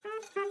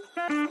What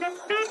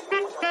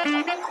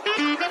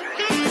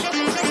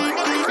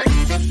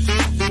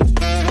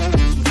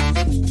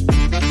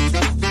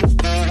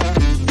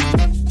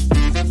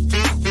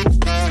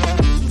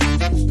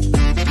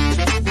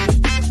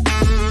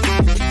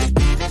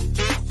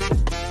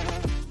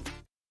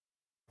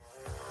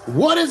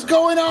is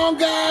going on,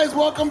 guys?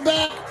 Welcome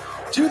back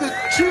to the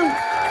Chew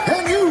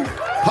and You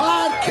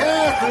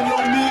podcast. And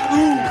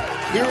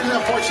here is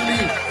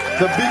unfortunately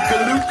the big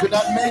Kaluk could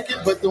not make it,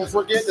 but don't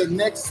forget that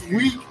next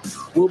week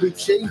we'll be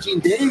changing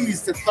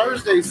days to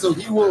Thursday, so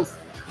he will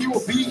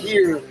be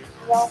here.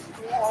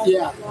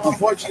 Yeah,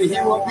 unfortunately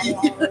he won't be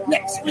here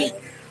next week.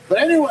 But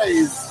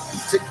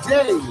anyways,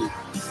 today,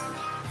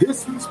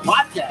 this week's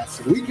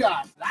podcast, we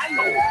got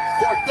Lalo,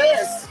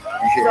 Cortez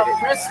from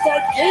Press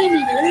Start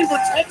Gaming in Able,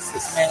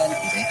 Texas, man.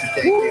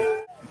 Thank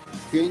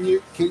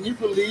you. Can you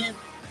believe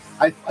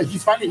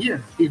he's finally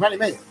here? He finally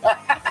made it.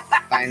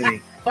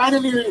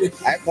 Finally made it.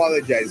 I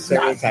apologize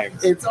several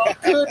times. It's all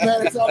good,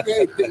 man. It's all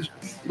good.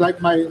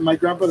 Like my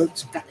grandfather,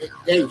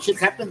 hey, shit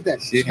happens then.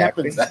 Shit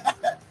happens.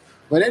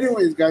 But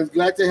anyways, guys,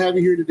 glad to have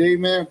you here today,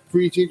 man.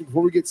 Appreciate you.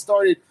 Before we get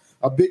started,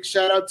 a big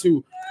shout out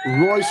to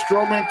Roy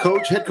Stroman,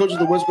 head coach of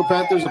the West Coast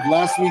Panthers of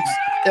last week's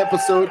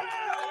episode.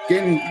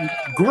 Getting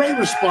great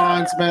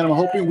response, man. I'm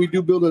hoping we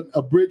do build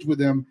a bridge with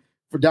him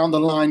for down the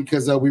line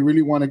because we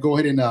really want to go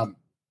ahead and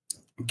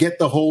get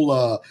the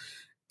whole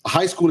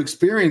high school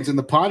experience in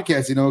the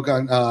podcast,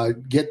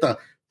 get the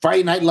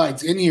Friday Night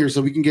Lights in here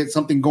so we can get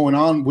something going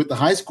on with the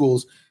high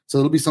schools. So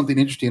it'll be something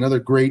interesting, another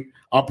great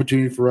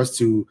opportunity for us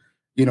to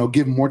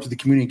give more to the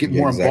community, get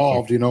more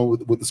involved,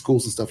 with the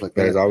schools and stuff like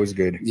that. That is always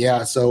good.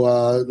 Yeah. So,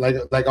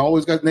 like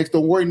always, guys,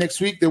 don't worry. Next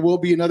week, there will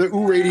be another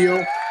Ooh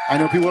Radio. I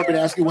know people have been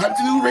asking, what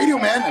happened to the Ooh Radio,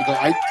 man?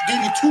 I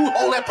gave you 2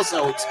 whole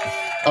episodes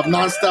of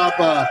nonstop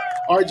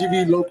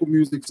RGV local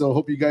music. So I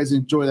hope you guys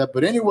enjoy that.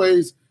 But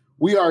anyways,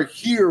 we are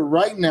here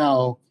right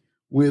now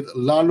with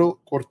Lalo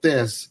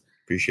Cortez.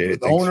 Appreciate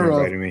it. The owner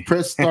of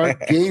Press Start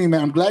Gaming,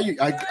 man. I'm glad you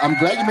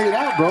made it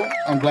out, bro.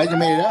 I'm glad you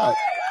made it out.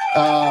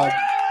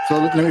 So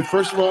let me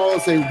first of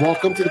all say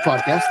welcome to the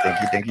podcast.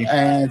 Thank you.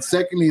 And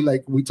secondly,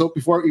 like we told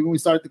before, even when we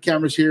started the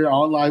cameras here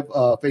on live,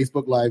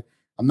 Facebook Live,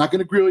 I'm not going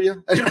to grill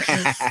you.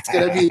 It's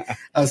going to be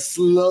a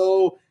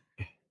slow,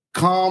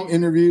 calm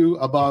interview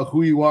about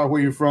who you are,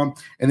 where you're from,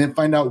 and then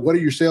find out what are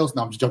your sales.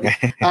 No, I'm just joking.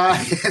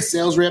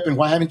 Sales rep, and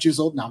why haven't you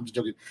sold? No, I'm just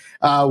joking.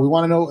 We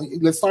want to know.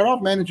 Let's start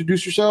off, man.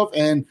 Introduce yourself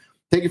and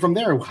take it from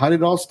there. How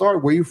did it all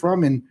start? Where are you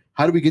from? And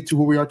how did we get to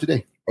where we are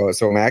today?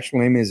 So my actual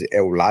name is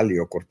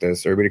Lalo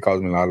Cortez. Everybody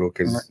calls me Lalo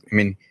because,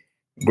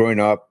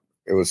 growing up,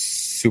 it was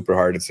super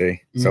hard to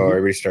say. Mm-hmm. So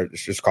everybody started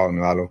just calling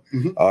me Lalo.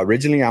 Mm-hmm.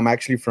 Originally, I'm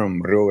actually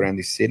from Rio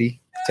Grande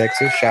City,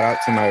 Texas. Shout out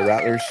to my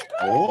Rattlers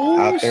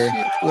out there.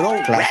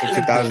 Class of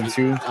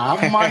 2002.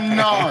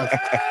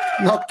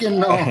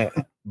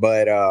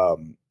 But I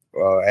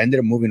ended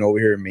up moving over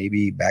here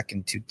maybe back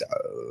in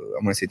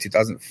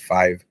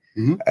 2005.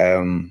 Mm-hmm.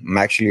 I'm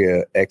actually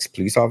an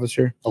ex-police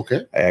officer.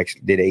 Okay. I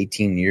actually did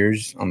 18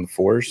 years on the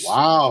force.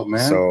 Wow,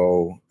 man.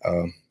 So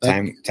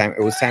it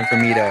was time for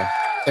me to...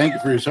 Thank you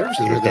for your services.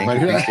 Thank you.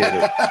 Appreciate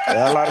it.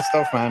 Yeah, a lot of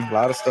stuff, man. A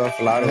lot of stuff.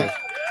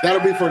 That'll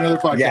be for another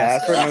podcast. Yeah,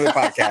 that's for another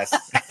podcast.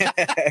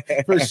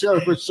 For sure.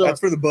 That's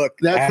for the book.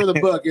 That's for the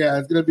book. Yeah,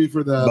 it's going to be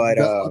for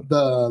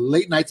the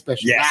late night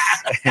special. Yes.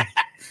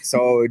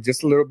 So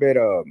just a little bit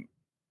of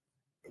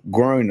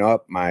growing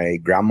up, my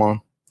grandma...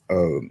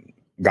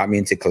 got me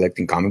into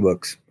collecting comic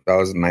books. That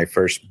was my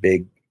first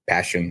big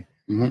passion.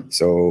 Mm-hmm.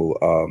 So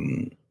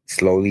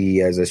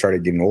slowly, as I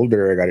started getting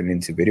older, I got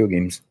into video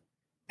games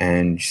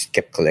and just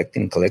kept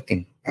collecting.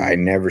 Mm-hmm. I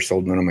never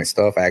sold none of my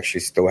stuff. I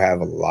actually still have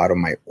a lot of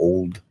my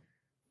old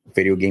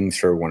video games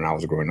for when I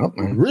was growing up,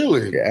 man.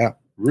 Really? Yeah.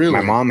 Really?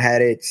 My mom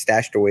had it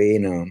stashed away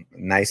in a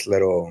nice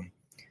little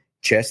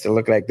chest that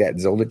looked like that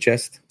Zelda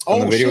chest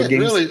on the video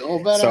games. Really? Oh,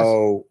 badass.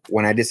 So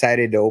when I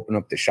decided to open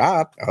up the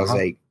shop, I was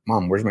like,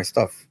 Mom, where's my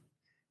stuff?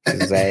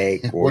 She's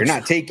like, well, we're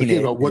not taking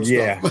it.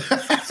 Yeah.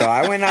 So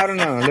I went out on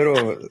a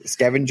little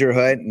scavenger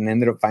hunt and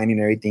ended up finding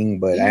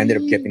everything, but I ended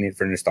up keeping it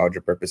for nostalgia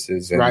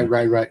purposes. And,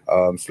 right.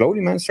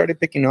 Slowly, man,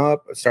 started picking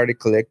up, started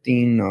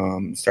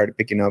collecting, started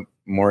picking up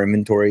more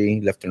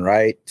inventory left and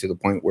right to the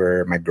point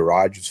where my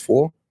garage was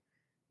full.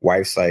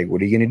 Wife's like,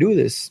 what are you going to do with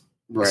this?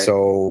 Right.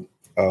 So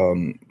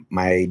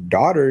my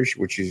daughter,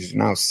 which is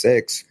now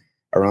 6,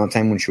 around the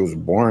time when she was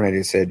born, I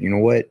just said, you know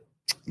what?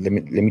 Let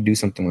me do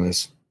something with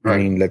this. Right. I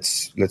mean,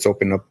 let's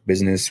open up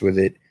business with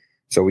it.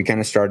 So we kind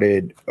of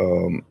started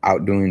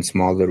out doing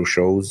small little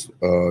shows.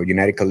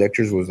 United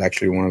Collectors was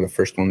actually one of the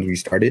first ones we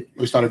started.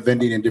 We started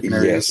vending in different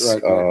areas.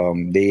 Yes.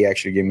 Right. They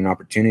actually gave me an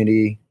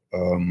opportunity.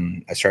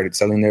 I started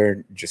selling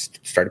there,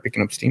 just started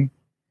picking up steam.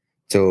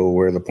 So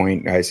where the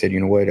point I said, you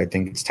know what, I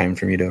think it's time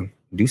for me to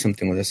do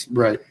something with this.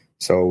 Right.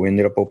 So we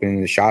ended up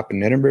opening the shop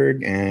in Edinburgh,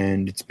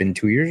 and it's been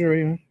 2 years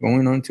already,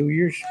 going on 2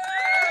 years.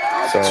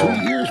 So,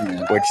 2 years,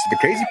 man. Which the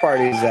crazy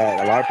part is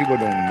that a lot of people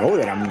don't know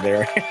that I'm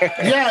there.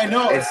 Yeah, I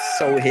know. It's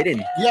so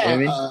hidden. Yeah, you know what I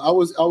mean?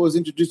 I was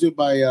introduced to it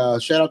by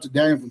shout out to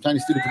Darian from Tiny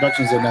Studio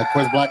Productions and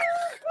Quest Black.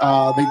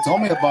 They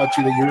told me about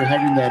you that you were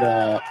having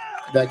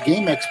that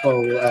game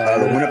expo.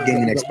 The Win Up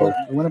Gaming Expo.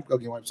 Win Up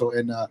Gaming Expo.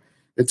 And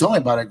they told me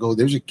about it. I go,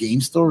 there's a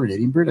game store in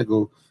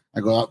Edinburgh. I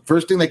go,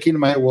 first thing that came to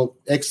my head, well,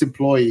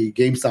 ex-employee,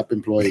 GameStop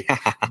employee.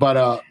 But,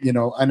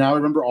 and I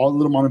remember all the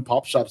little mom and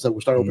pop shops that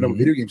were starting to open up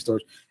video game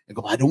stores. I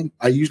go,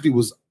 I usually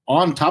was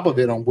on top of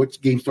it on which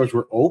game stores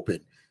were open,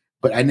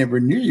 but I never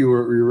knew you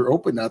were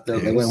open out there.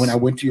 Yes. Like when I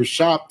went to your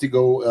shop to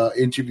go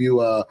interview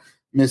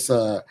Miss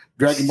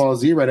Dragon Ball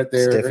Z right up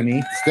there.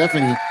 Stephanie.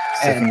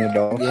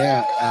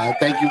 Yeah.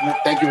 Thank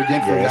you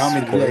again for allowing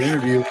me to do that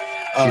interview.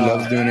 She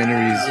loves doing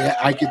interviews. Yeah,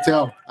 I can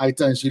tell.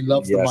 She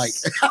loves the mic.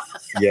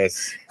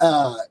 Yes.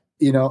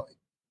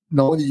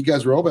 Knowing that you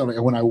guys were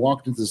open, when I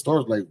walked into the store, I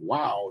was like,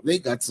 wow, they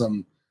got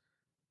some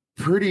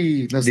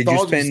pretty nostalgic Did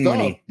you spend stuff.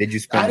 money? Did you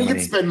spend money? I didn't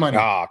get to spend money.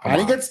 Oh, I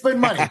didn't get to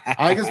spend money.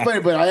 I can spend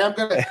it, but I am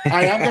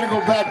gonna go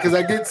back because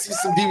I did see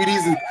some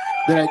DVDs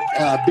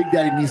that Big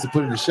Daddy needs to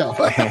put in the shelf.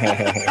 But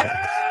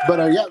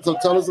so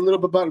tell us a little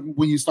bit about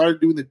when you started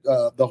doing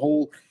the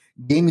whole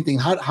gaming thing.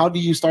 How do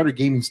you start a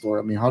gaming store?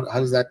 I mean, how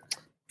does that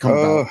come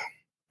about?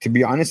 To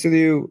be honest with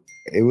you,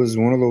 it was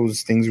one of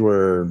those things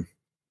where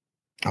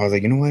I was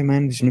like, you know what,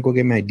 man, I'm just gonna go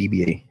get my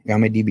DBA. I got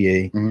my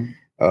DBA. Mm-hmm.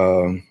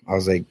 I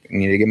was like, I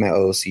need to get my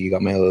LLC.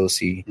 Got my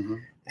LLC,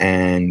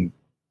 and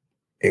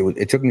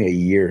it took me a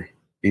year.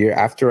 A year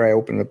after I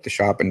opened up the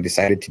shop and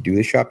decided to do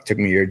the shop, it took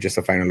me a year just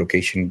to find a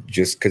location,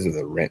 just because of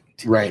the rent.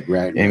 Right.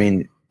 I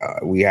mean,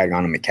 we had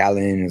gone to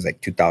McAllen. It was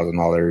like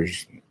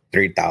 $2,000,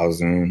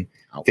 $3,000,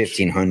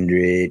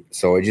 $1,500.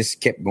 So it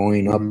just kept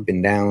going up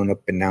and down,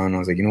 up and down. I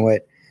was like, you know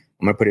what?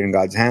 I'm gonna put it in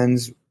God's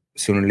hands.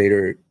 Sooner or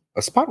later,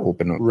 a spot will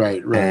open up.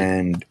 Right.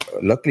 And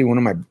luckily, one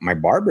of my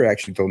barber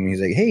actually told me,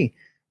 he's like, hey,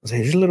 I was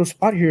like, there's a little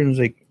spot here. And I was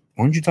like,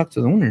 why don't you talk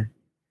to the owner?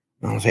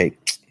 And I was like,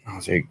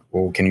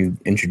 well, can you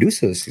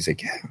introduce us? He's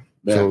like, yeah.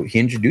 So he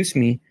introduced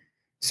me.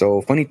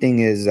 So funny thing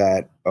is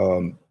that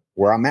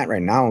where I'm at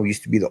right now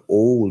used to be the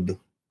old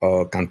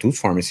Cantus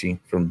pharmacy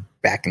from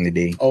back in the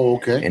day. Oh,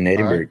 okay. In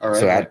Edinburgh. All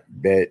right.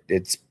 So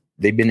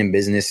they've been in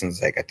business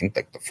since I think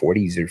the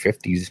 40s or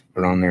 50s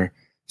around there.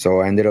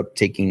 So I ended up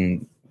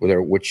taking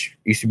which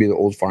used to be the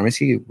old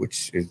pharmacy,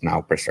 which is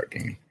now Press Start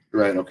Gaming.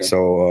 Right. Okay.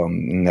 So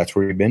and that's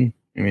where we've been.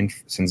 I mean,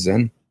 since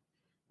then.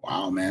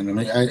 Wow, man. I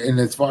mean, and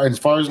as far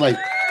as like,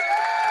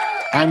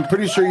 I'm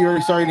pretty sure you're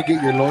already starting to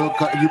get your loyal.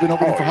 You've been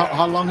open for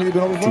how long have you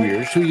been open for? 2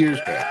 years. 2 years.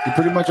 You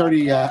pretty much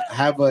already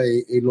have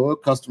a loyal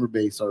customer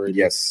base already.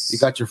 Yes. You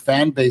got your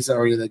fan base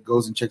already that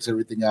goes and checks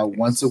everything out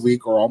once a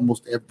week or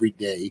almost every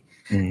day.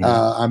 Mm-hmm.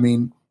 I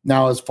mean,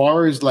 now as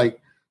far as like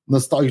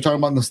you're talking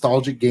about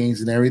nostalgic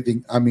games and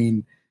everything. I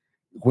mean,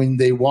 when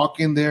they walk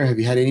in there, have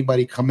you had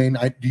anybody come in?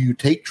 Do you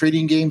take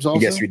trading games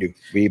also? Yes, we do.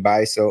 We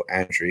buy, sell,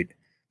 and trade.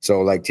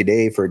 So like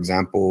today, for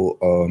example,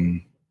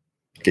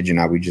 kid you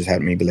not, we just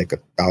had maybe like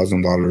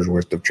 $1,000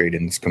 worth of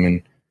trade-ins come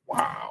in.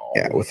 Wow.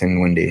 Yeah, within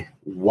one day.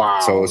 Wow.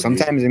 So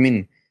sometimes, I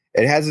mean,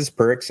 it has its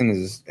perks and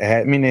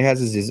it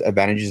has its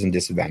advantages and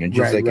disadvantages,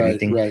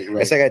 anything. Right.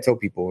 That's like I tell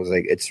people,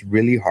 it's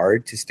really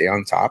hard to stay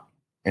on top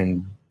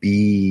and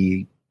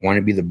want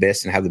to be the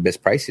best and have the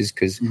best prices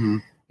because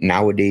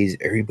nowadays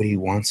everybody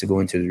wants to go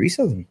into the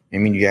reselling. I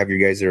mean, you have your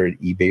guys that are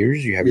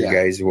eBayers, you have your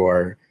guys who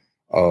are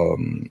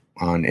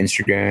on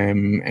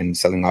Instagram and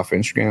selling off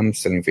Instagram,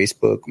 selling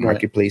Facebook,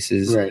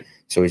 marketplaces. Right.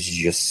 So it's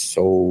just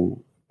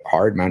so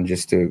hard, man,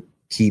 just to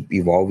keep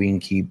evolving,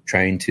 keep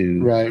trying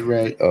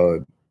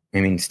to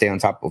stay on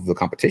top of the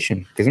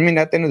competition. Because I mean,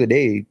 at the end of the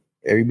day,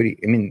 everybody,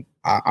 I mean,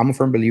 I'm a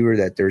firm believer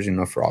that there's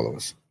enough for all of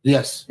us.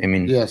 Yes. I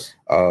mean, there's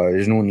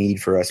no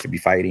need for us to be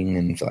fighting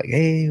and it's like,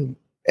 hey,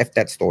 F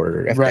that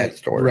store, that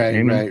store. Right.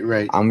 You know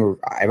what I mean?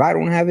 If I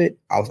don't have it,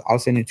 I'll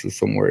send it to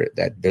somewhere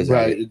that does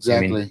have it.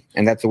 Exactly. I mean,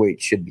 and that's the way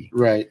it should be.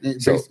 Right.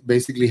 So,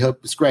 basically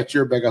help scratch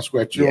your back, I'll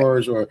scratch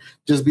yours, or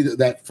just be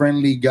that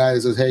friendly guy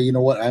that says, hey, you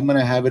know what, I'm going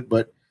to have it,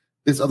 but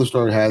this other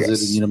store has it,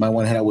 and you might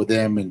want to head out with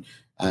them, and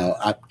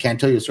I can't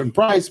tell you a certain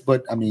price,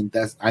 but I mean,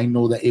 I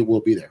know that it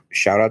will be there.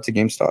 Shout out to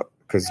GameStop,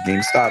 because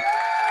GameStop,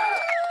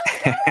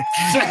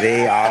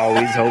 they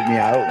always help me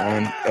out,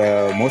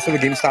 man. Most of the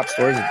GameStop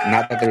stores,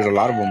 not that there's a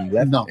lot of them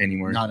left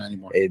anymore. Not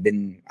anymore.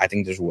 I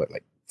think there's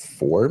like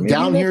 4 maybe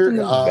down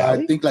here.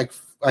 I think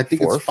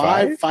it's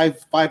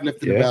five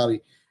left in the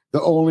valley.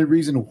 The only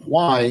reason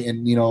why,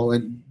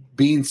 and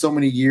being so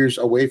many years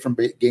away from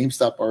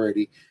GameStop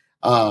already,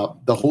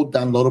 the whole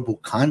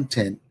downloadable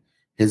content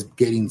is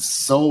getting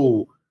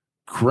so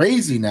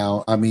crazy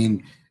now. I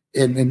mean,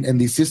 and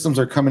these systems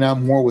are coming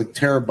out more with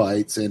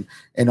terabytes,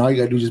 and all you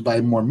gotta do is just buy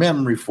more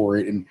memory for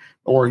it,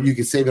 or you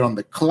can save it on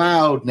the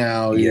cloud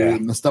now,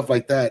 and stuff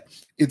like that.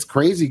 It's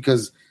crazy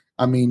because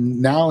I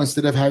mean, now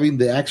instead of having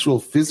the actual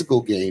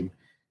physical game,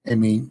 I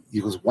mean, he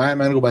goes, why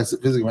am I gonna go buy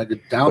physical? I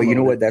could download. But you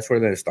know what? That's where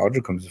the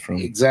nostalgia comes from.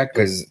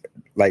 Exactly. Because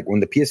like when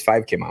the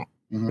PS5 came out,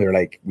 they're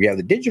like, we have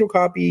the digital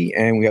copy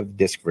and we have the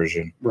disc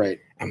version. Right.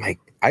 I'm like,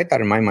 I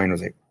thought in my mind, I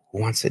was like, who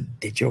wants a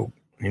digital?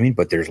 I mean,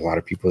 but there's a lot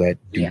of people that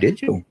do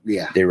digital.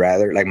 Yeah. They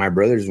rather, like my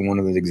brother's one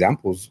of the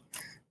examples.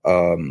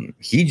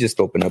 He just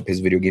opened up his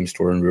video game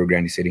store in Rio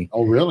Grande City.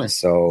 Oh, really?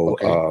 So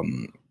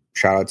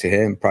shout out to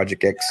him,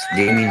 Project X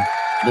Gaming.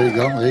 There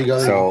you go.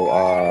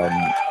 So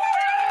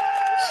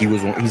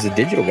he's a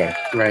digital guy,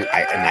 right?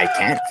 I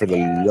can't, for the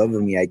love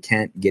of me, I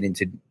can't get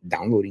into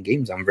downloading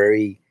games. I'm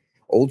very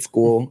old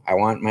school. I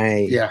want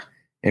my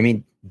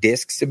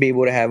discs to be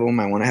able to have them.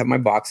 I want to have my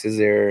boxes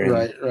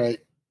there. Right.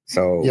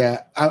 So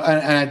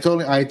I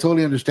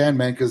totally understand,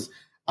 man. Because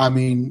for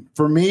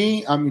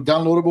me,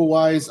 downloadable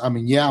wise, I'm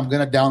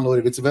gonna download it.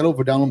 If it's available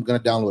for download, I'm gonna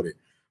download it.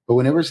 But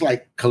whenever it's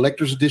like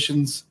collector's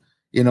editions,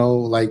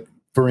 like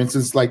for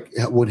instance, like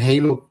when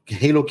Halo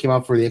came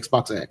out for the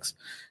Xbox X,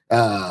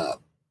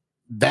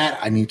 that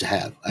I need to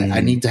have.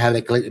 I need to have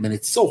that collection.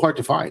 It's so hard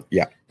to find.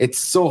 Yeah, it's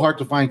so hard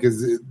to find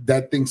because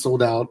that thing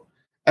sold out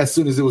as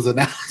soon as it was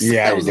announced.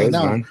 Yeah, it was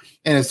announced.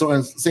 And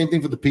same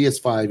thing for the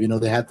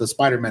PS5. They had the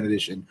Spider-Man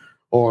edition,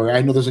 or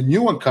I know there's a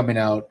new one coming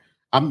out.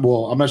 I'm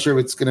not sure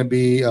if it's going to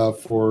be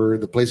for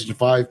the PlayStation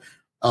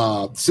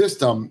 5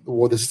 system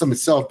or the system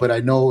itself, but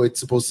I know it's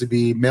supposed to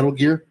be Metal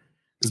Gear.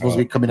 It's supposed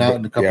to be coming out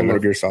in a couple of Metal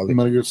Gear Solid.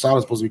 Metal Gear Solid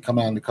is supposed to be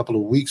coming out in a couple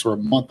of weeks or a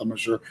month. I'm not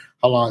sure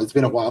how long. It's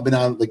been a while. I've been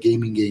out of the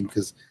gaming game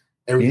because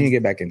you need to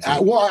get back into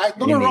it.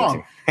 Don't get me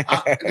wrong.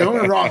 Don't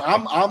get me wrong.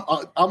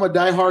 I'm a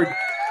diehard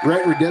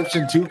Red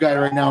Redemption 2 guy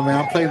right now,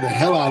 man. I'm playing the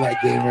hell out of that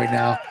game right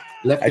now.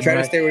 I try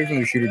to stay away from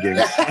the shooter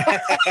games.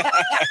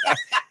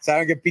 So I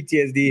don't get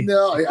PTSD.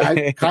 No,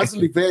 I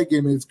constantly play that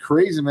game, and it's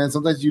crazy, man.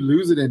 Sometimes you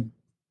lose it, and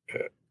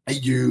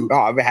you.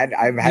 Oh, I've had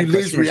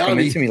customers come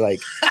into me like,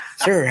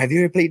 "Sir, have you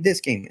ever played this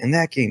game and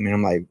that game?" And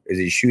I'm like, "Is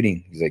he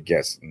shooting?" He's like,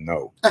 "Yes,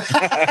 no."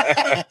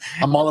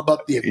 I'm all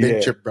about the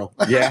adventure, bro.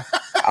 Yeah,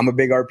 I'm a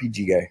big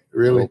RPG guy.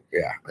 Really? So,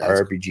 yeah,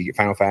 RPG,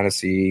 Final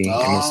Fantasy,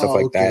 and stuff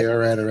like that. All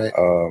right.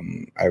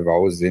 I've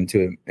always into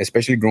it,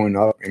 especially growing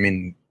up.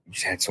 You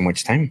just had so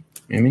much time.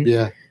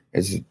 Yeah.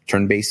 It's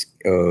turn-based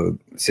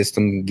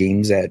system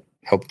games that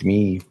helped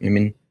me.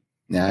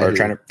 Or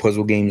trying to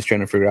puzzle games, trying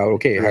to figure out,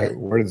 okay,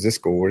 where does this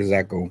go? Where does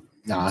that go?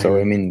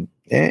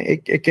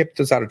 It kept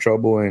us out of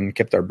trouble and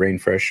kept our brain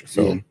fresh.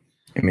 So,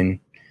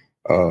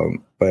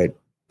 but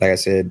like I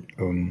said,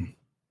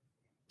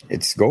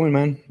 it's going,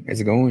 man.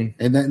 It's going.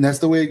 And that's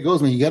the way it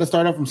goes, man. You got to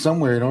start out from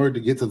somewhere in order to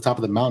get to the top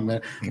of the mountain,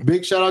 man.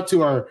 Big shout out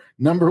to our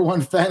number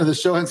one fan of the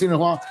show. I haven't seen in a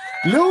while.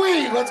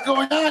 Louis, what's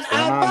going on?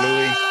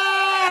 Louis.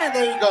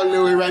 There you go,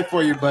 Louis. Right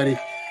for you, buddy.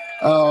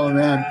 Oh,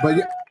 man.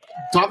 But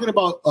talking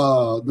about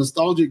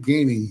nostalgic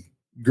gaming,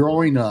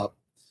 growing up,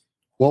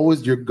 what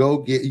was your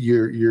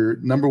your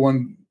number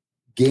one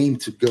game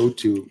to go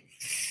to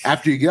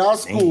after you get out of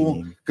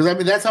school?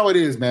 Because that's how it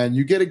is, man.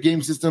 You get a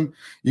game system,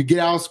 you get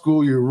out of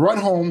school, you run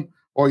home,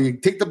 or you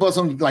take the bus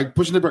home, like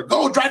pushing the brake,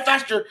 go drive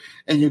faster,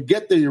 and you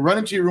get there, you run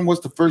into your room.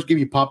 What's the first game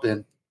you pop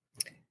in?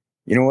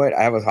 You know what?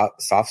 I have a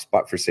soft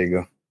spot for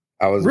Sega.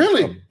 I was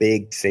really a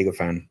big Sega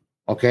fan.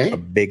 Okay, a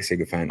big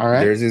Sega fan. All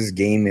right. There's this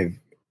game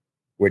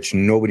which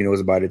nobody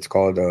knows about. It's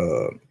called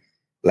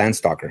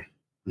Landstalker.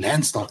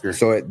 Landstalker.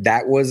 So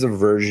that was a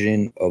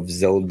version of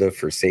Zelda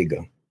for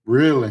Sega.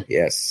 Really?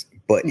 Yes.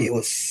 But it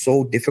was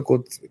so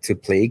difficult to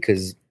play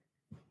because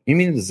you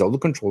mean the Zelda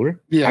controller?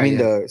 Yeah.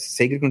 The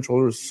Sega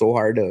controller is so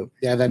hard to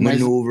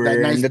maneuver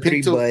and the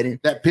Pinto, 3 button.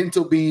 That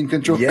Pinto bean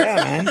controller. Yeah,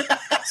 man.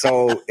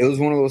 So it was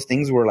one of those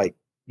things where like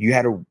you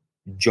had to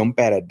jump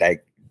at a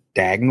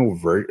diagonal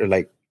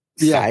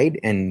side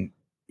and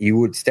you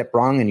would step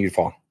wrong and you'd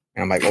fall.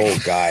 And I'm like, oh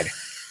God.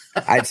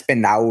 I'd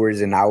spend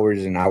hours and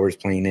hours and hours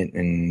playing it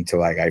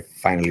until I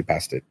finally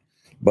passed it.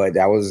 But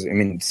that was,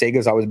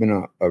 Sega's always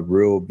been a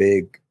real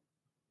big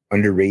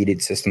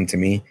underrated system to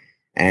me.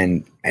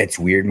 And it's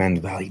weird, man.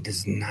 The Valley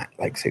does not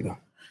like Sega.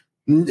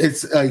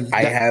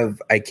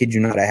 I kid you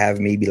not, I have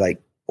maybe like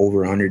over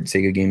 100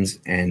 Sega games,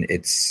 and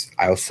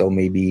I'll sell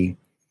maybe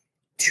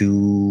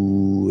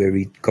 2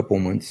 every couple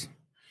of months.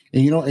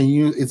 And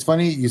it's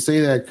funny you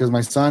say that because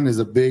my son is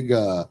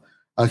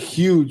a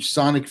huge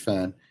Sonic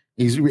fan.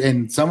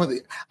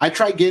 I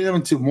tried getting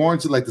him more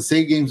into like the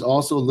Sega games,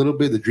 also a little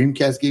bit the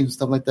Dreamcast games and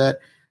stuff like that.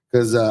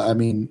 Because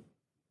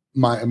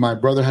my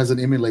brother has an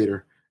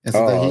emulator, and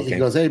so he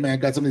goes, "Hey man, I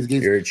got some of these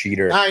games." You're a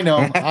cheater. I know,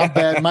 I'm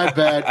bad. My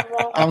bad.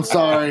 I'm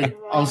sorry.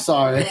 But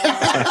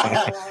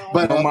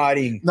no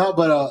modding. No,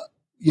 but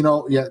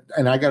yeah,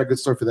 and I got a good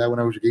story for that when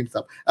I was at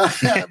GameStop.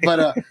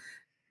 But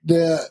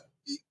the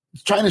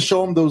trying to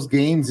show him those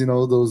games,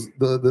 those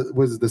I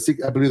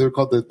believe they're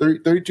called the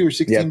 32 or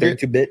 16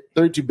 bit,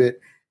 32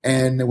 bit.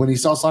 And when he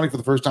saw Sonic for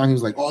the first time, he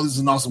was like, "Oh, this is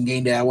an awesome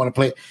game, Dad. I want to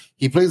play."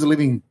 He plays the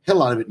living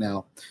hell out of it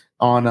now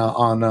on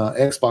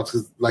Xbox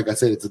because, like I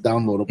said, it's a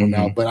downloadable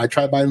now. But I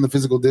tried buying the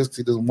physical discs.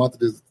 He doesn't want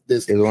the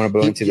disc. He doesn't want to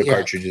blow into the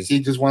cartridges.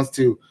 He just wants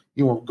to,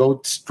 go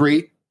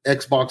straight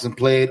Xbox and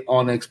play it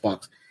on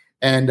Xbox.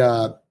 And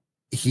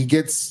he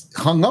gets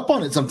hung up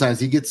on it sometimes.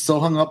 He gets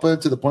so hung up on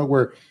it to the point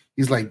where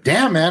he's like,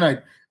 "Damn,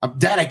 man,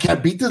 Dad, I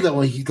can't beat this that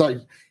way." He's like,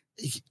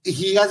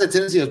 he has a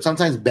tendency of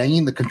sometimes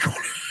banging the controller.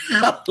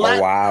 Oh,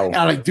 wow. And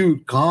I'm like,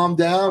 dude, calm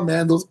down,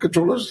 man. Those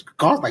controllers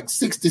cost like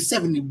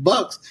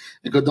 $60-$70.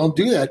 I go, don't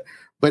do that.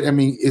 But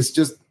it's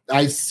just,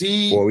 I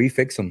see. Well, we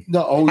fix them.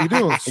 No, you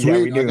do? Sweet. Yeah,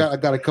 we do. I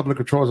got a couple of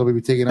controllers I'll be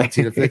taking out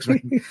to you to fix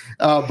them.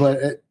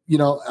 But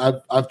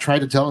I've tried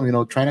to tell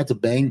him, try not to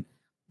bang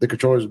the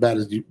controller as bad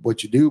as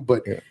what you do,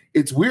 but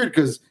it's weird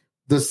because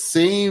the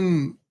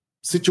same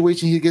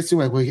situation he gets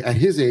to at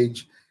his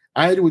age,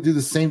 I would do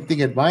the same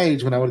thing at my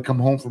age when I would come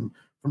home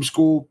from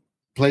school,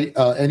 play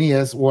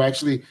NES, or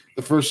actually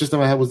the first system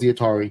I had was the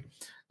Atari.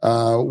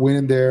 Went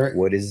in there.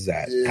 What is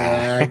that?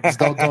 Yeah,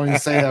 don't even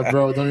say that,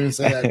 bro. Don't even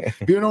say that.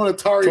 If you don't know what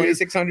Atari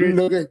 2600? is,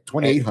 look at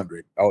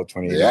 2800. Oh,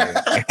 2800.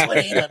 Yeah,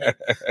 2800.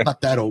 Not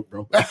that old,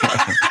 bro.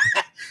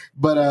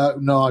 But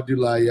no, I do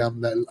lie.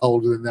 I'm that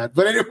older than that.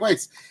 But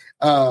anyways,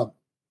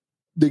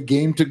 the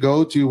game to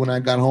go to when I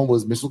got home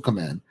was Missile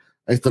Command.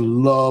 I used to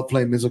love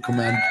playing Missile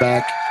Command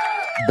back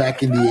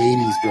in the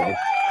 80s, bro.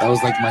 That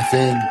was like my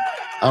thing.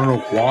 I don't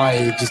know why.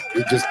 It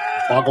just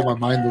boggled my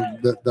mind.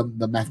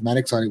 The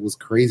mathematics on it was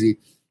crazy.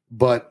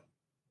 But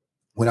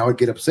when I would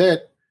get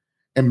upset,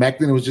 and back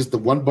then it was just the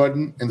one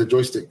button and the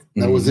joystick.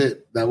 That was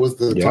it. That was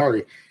the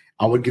Atari.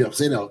 I would get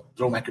upset. I'll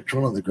throw my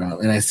controller on the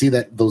ground, and I see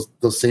that those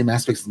same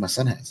aspects that my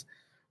son has.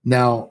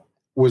 Now,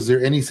 was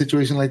there any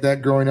situation like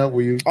that growing up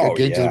where just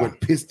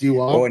what pissed you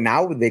off? Oh,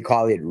 now they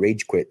call it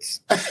rage quits.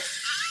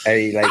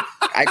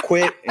 I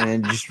quit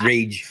and just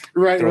rage.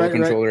 Throw the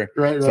controller.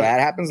 Right. So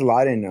that happens a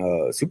lot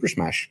in Super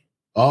Smash.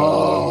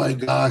 Oh my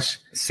gosh.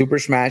 Super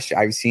Smash,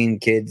 I've seen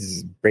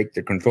kids break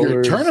their controllers.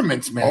 Your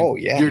tournaments, man. Oh,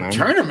 yeah. Your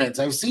tournaments.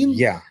 I've seen.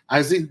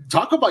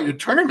 Talk about your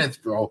tournaments,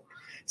 bro.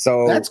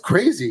 So that's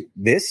crazy.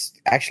 This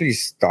actually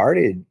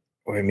started,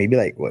 or maybe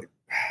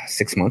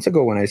 6 months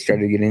ago when I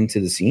started getting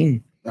into the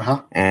scene.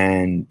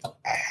 And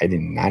I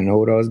did not know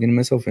what I was getting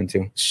myself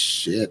into.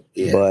 Shit.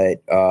 Yeah.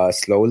 But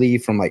slowly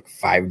from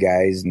 5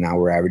 guys, now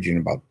we're averaging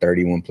about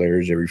 31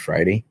 players every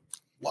Friday.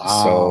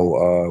 Wow.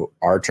 So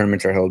our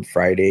tournaments are held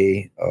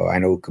Friday. I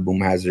know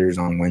Kaboom has theirs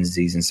on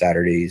Wednesdays and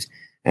Saturdays.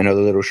 And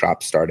other little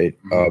shops started.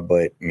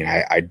 But I mean,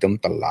 I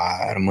dumped a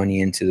lot of money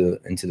into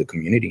the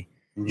community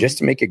just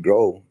to make it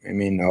grow. I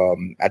mean,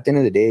 at the end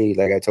of the day,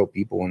 like I tell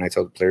people when I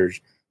tell the players,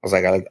 I was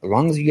like, as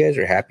long as you guys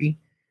are happy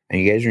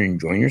and you guys are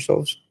enjoying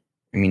yourselves,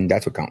 I mean,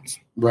 that's what counts.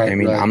 Right. I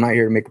mean, I'm not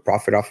here to make a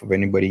profit off of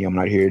anybody. I'm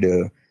not here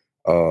to,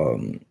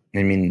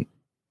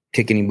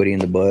 kick anybody in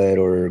the butt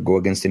or go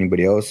against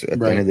anybody else. At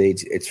the end of the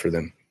day, it's for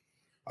them.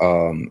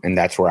 And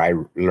that's where I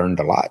learned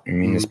a lot. I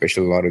mean,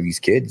 especially a lot of these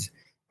kids.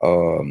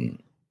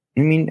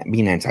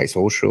 Being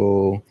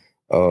antisocial.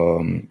 A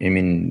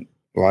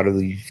lot of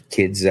these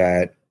kids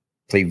that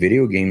play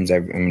video games,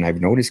 I've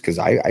noticed because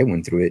I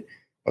went through it.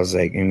 I was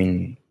like,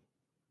 they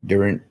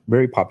weren't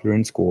very popular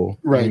in school.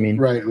 Right.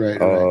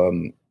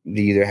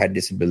 They either had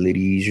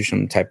disabilities or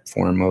some type of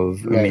form of,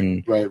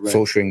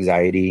 social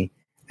anxiety.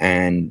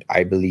 And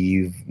I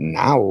believe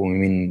now,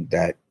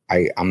 that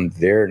I'm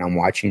there and I'm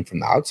watching from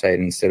the outside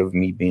instead of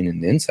me being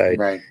in the inside.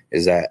 Right.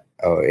 Is that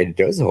it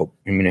does help.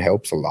 It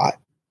helps a lot.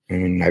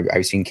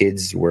 I've seen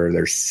kids where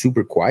they're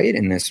super quiet,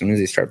 and as soon as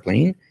they start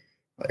playing,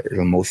 they're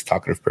the most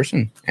talkative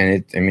person.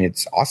 And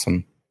it's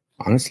awesome,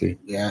 honestly.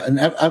 Yeah,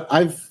 and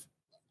I've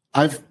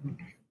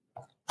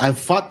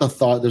fought the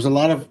thought. There's a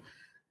lot of,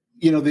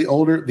 the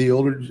older.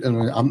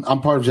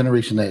 I'm part of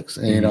Generation X,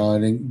 and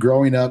and then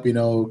growing up,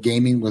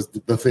 gaming was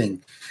the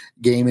thing,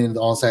 gaming and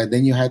all side.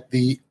 Then you had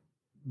the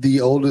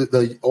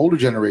older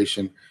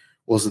generation.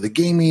 Was the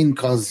gaming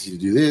causes you to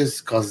do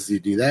this, causes you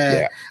to do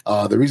that.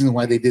 Yeah. The reason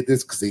why they did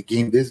this because they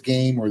game this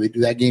game or they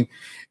do that game,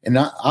 and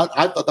I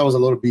thought that was a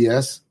little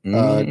BS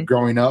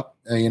growing up.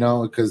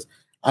 Because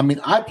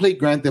I played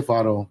Grand Theft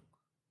Auto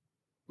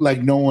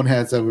like no one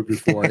has ever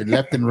before, and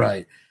left and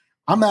right.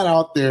 I'm not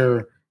out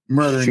there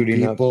murdering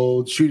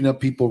shooting up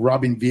people,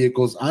 robbing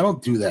vehicles. I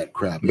don't do that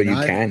crap. But you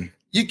can.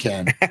 You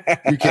can.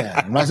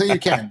 I'm not saying you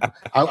can.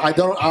 I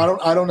don't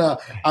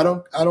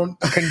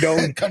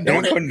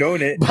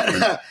condone it.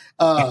 But,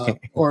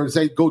 or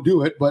say go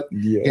do it. But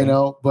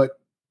but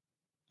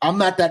I'm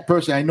not that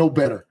person. I know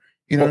better.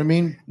 You know what I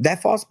mean?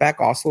 That falls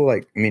back also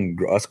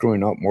us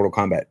growing up, Mortal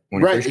Kombat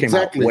when it first came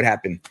out. What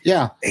happened?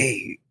 Yeah.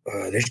 Hey,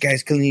 there's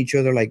guys killing each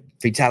other like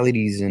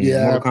fatalities in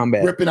Mortal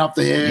Kombat, ripping off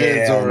the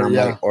heads,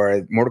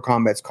 or Mortal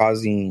Kombat's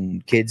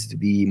causing kids to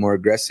be more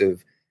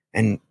aggressive.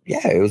 And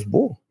it was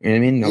bull. You know what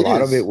I mean? A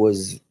lot of it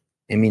was,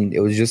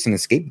 it was just an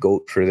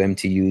scapegoat for them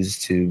to use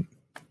to,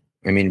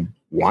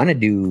 want to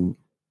do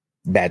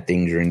bad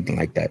things or anything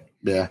like that.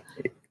 Yeah.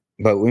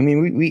 But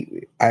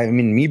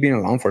me being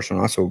a law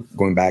enforcement, also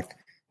going back,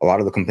 a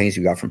lot of the complaints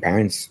we got from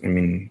parents,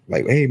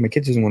 hey, my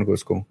kid doesn't want to go to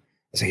school.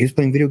 I was like, he was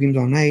playing video games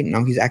all night. And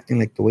now he's acting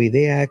like the way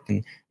they act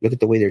and look at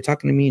the way they're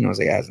talking to me. And I was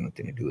like, that has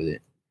nothing to do with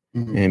it.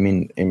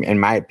 And in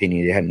my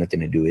opinion, it had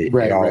nothing to do with it.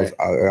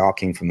 It all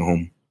came from the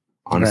home.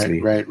 Honestly,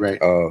 right.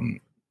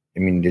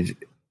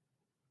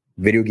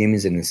 Video game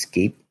is an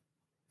escape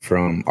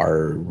from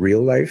our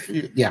real life.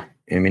 Yeah,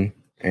 and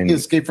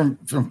escape from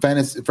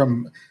fantasy,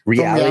 from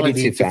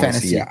reality to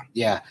fantasy.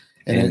 Yeah.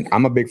 And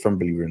I'm a big firm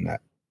believer in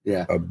that.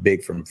 Yeah, a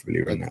big firm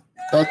believer in that.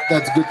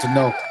 That's good to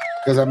know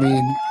because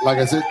like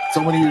I said,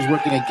 so many years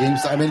working at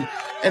GameStop.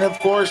 And of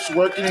course,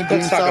 working in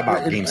Let's GameStop. Talk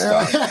about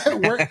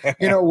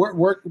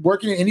GameStop.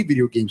 Working in any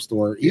video game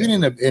store, even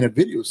in a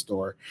video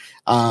store,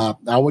 I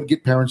would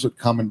get parents would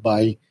come and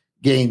buy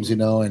games, you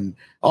know, and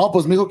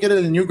pues mijo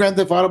quiere the new Grand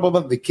Theft Auto,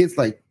 but the kid's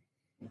like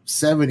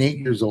 7, 8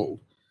 years old,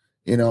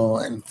 you know,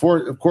 and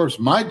of course,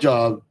 my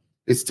job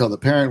is to tell the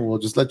parent, well,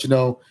 just let you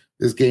know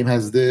this game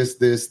has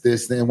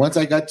this. And once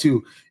I got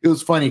to, it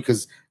was funny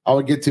because I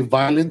would get to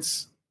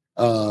violence,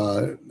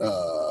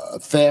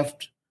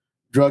 theft,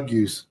 drug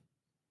use,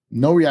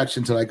 no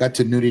reaction until I got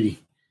to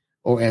nudity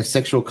and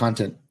sexual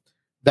content.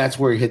 That's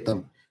where it hit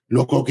them.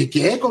 Loco, ¿qué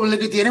quiere? ¿Cómo le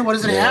que tiene? What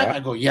does it have? I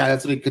go, yeah,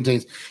 that's what it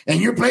contains.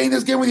 And you're playing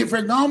this game with your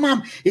friend. No,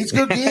 mom, it's a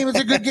good game. It's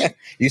a good game.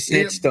 You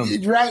snitched them.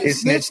 Right, you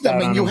snitched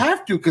them. And you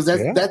have to, because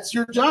that's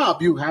your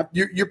job.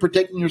 You're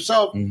protecting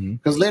yourself.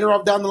 Because later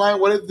on down the line,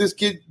 what if this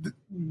kid,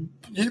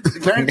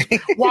 the parent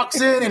walks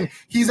in and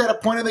he's at a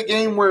point of the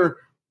game where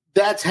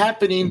that's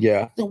happening?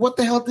 Yeah. Then what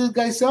the hell did this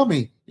guy sell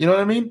me? You know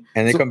what I mean?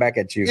 And they come back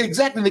at you.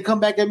 Exactly. They come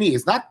back at me.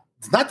 It's not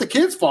the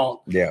kid's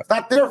fault. Yeah. It's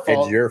not their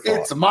fault. It's your fault.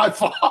 It's my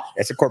fault.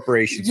 It's a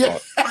corporation's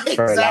fault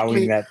for exactly.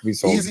 allowing that to be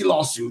sold. Easy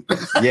lawsuit.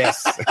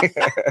 Yes.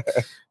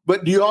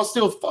 But do you all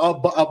still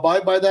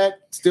abide by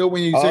that still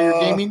when you say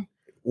you're gaming?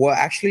 Well,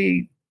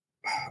 actually,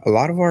 a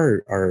lot of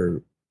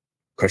our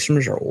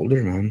customers are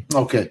older, man.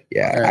 Okay.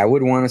 Yeah. Right. I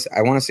want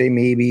to say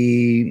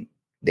maybe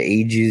the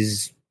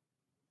ages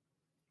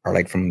are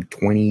like from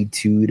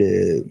 22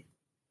 to,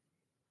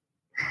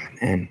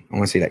 man, I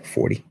want to say like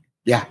 40.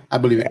 Yeah, I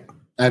believe it.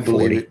 I believe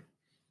 40. it.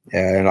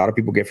 Yeah, and a lot of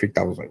people get freaked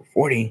out. I was like,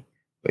 40?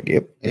 Like,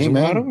 yep. Hey,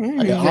 man.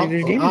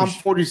 I'm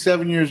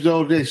 47 years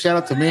old. Shout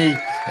out to me.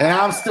 And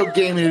I'm still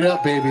gaming it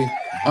up, baby.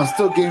 I'm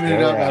still gaming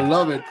it up. I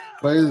love it.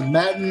 But it's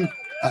Madden,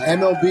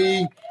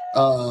 MLB,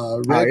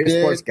 Red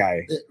Dead. Sports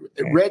guy.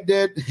 Red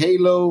Dead,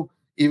 Halo,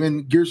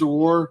 even Gears of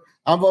War.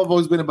 I've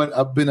always been an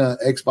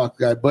Xbox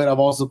guy, but I've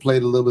also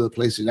played a little bit of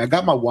PlayStation. I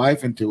got my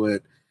wife into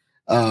it.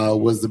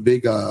 Was the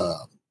big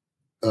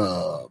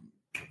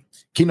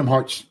Kingdom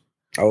Hearts.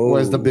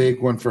 Was the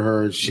big one for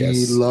her.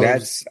 She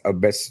loves.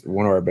 That's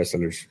one of our best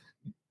sellers.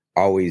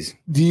 Always.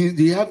 Do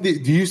you have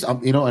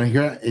you know, and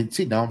here and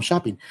see now I'm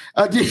shopping.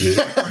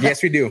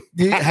 Yes, we do.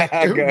 Do you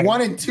have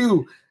 1 and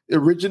 2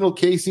 original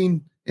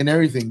casing and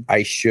everything?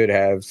 I should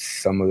have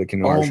some of the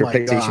Kingdom Hearts for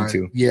PlayStation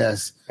 2.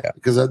 Yes,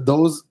 because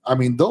those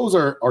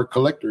are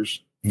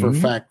collectors for a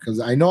fact. Because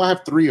I know I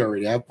have 3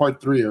 already. I have part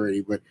 3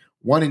 already, but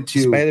 1 and 2.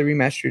 Just buy the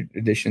remastered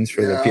editions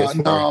for the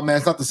PS4. No, man,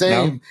 it's not the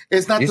same. No?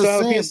 It's not the same. You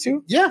still have a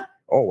PS2? Yeah.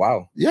 Oh,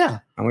 wow. Yeah.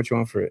 How much you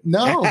want for it?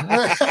 No.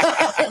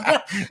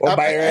 Well,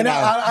 buy it right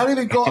now. I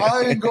didn't go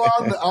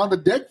on the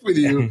deck with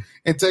you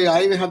and tell you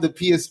I even have the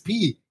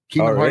PSP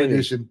Kingdom Hearts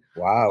edition.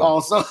 Wow.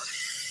 Also.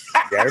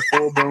 You're a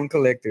full-blown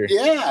collector.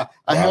 Yeah.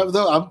 I have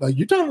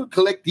you're talking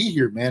collecting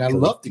here, man. I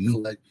love to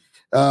collect.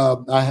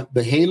 I have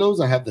the Halos.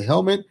 I have the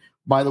helmet.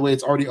 By the way,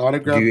 it's already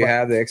autographed. Do you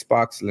have the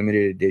Xbox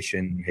limited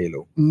edition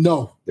Halo?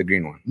 No. The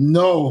green one?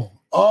 No.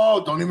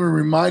 Oh, don't even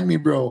remind me,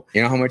 bro.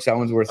 You know how much that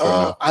one's worth right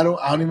now? I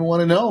don't even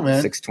want to know,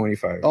 man.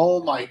 $625.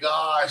 Oh my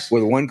gosh.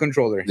 With one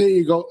controller. There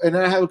you go. And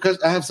then I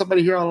have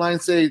somebody here online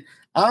say,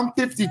 I'm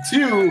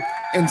 52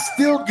 and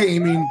still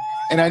gaming,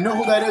 and I know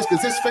who that is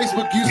because this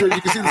Facebook user, you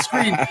can see the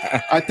screen.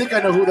 I think I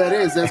know who that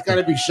is. That's got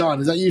to be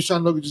Sean. Is that you,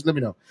 Sean Logan? Just let me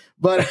know.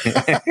 But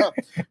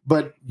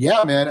but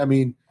yeah, man. I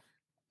mean,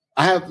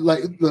 I have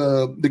like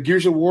the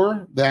Gears of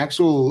War, the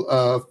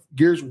actual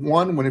Gears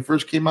 1 when it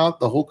first came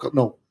out.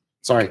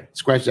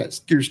 Scratch that.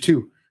 Gears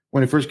 2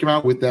 when it first came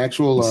out with the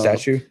actual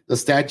the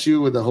statue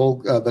with the whole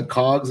the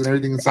cogs and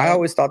everything inside. I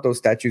always thought those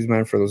statues,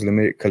 man, for those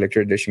limited collector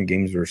edition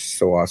games were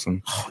so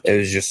awesome. It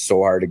was just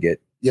so hard to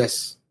get.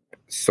 Yes,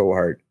 so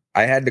hard.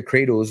 I had the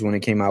Kratos when it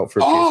came out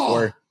for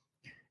PS4.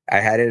 I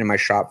had it in my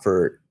shop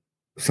for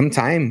some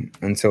time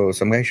until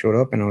some guy showed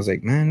up, and I was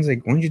like, "Man, why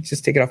don't you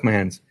just take it off my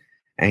hands?"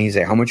 And he's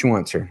like, "How much you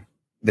want, sir?"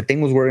 The thing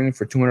was working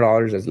for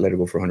 $200. I let it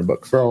go for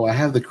 $100. Bro, I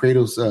have the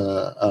Kratos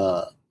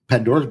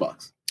Pandora's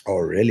box. Oh,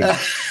 really?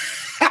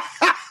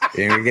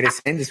 You're going to get it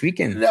sent this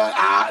weekend.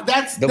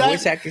 That's the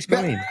voice actor's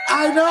coming.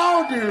 I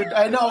know, dude.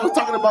 I know. I was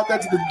talking about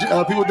that to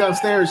the people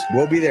downstairs.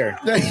 We'll be there.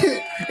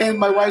 And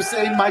my wife's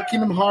saying my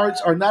Kingdom Hearts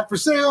are not for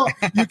sale.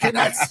 You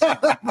cannot sell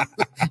them.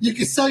 You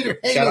can sell your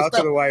Halo Shout out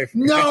stuff. to the wife.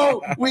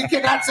 No, we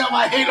cannot sell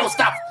my Halo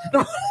stuff.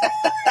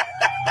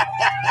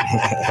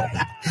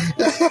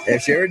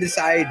 If she ever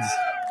decides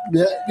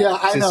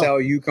I know.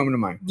 sell, you come to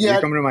mine. Yeah,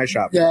 you come to my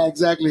shop. Yeah,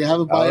 exactly. I have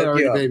a buyer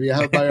already, baby. I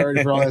have a buyer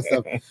already for all that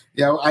stuff.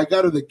 Yeah, I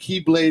got her the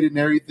Keyblade and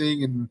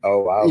everything. And oh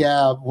wow.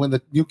 Yeah, when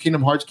the new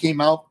Kingdom Hearts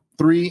came out,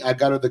 3, I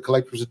got her the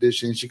collector's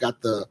edition. She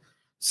got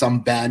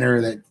some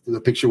banner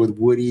the picture with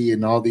Woody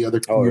and all the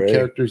other new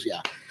characters.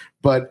 Yeah,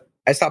 but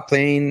I stopped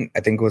playing. I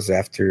think it was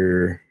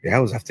after. Yeah,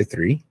 it was after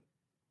 3.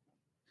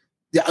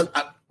 Yeah.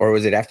 Or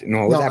was it after?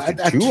 No, it was after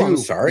 2. I'm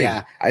sorry.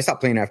 Yeah. I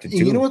stopped playing after 2.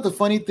 You know what the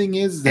funny thing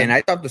is? And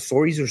I thought the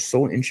stories were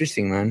so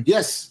interesting, man.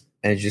 Yes.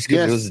 And it's just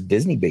because it was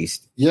Disney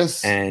based.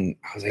 Yes. And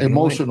I was like,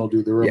 emotional,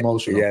 dude. They were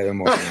emotional. Yeah, they're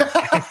emotional.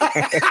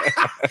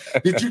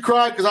 Did you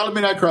cry? Because I'll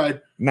admit I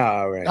cried.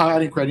 No, right. I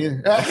didn't cry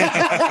either.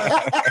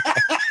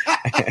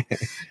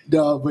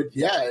 No, but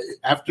yeah,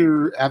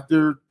 after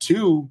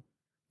 2,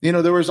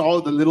 there was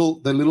all the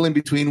little in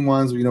between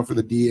ones, for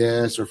the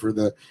DS or for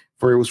the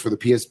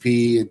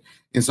PSP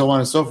and so on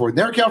and so forth.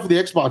 Never came out for the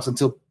Xbox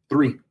until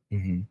 3.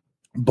 Mm-hmm.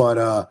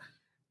 But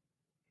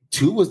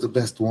 2 was the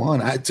best one.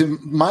 To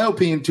my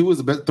opinion, 2 was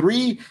the best.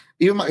 3,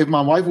 even if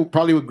my wife would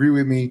probably agree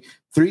with me,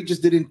 3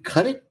 just didn't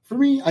cut it for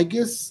me. I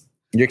guess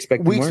we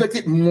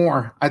expected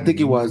more. I think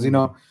it was,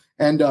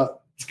 and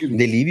excuse me.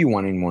 They leave you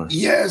wanting more.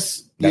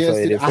 Yes.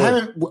 Yes.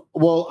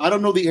 I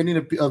don't know the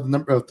ending of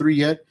number 3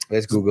 yet.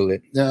 Let's Google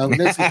it.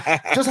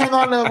 Just hang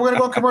on. We're gonna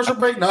go on commercial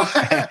break.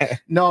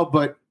 No,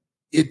 but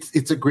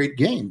it's a great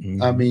game.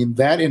 Mm-hmm. I mean,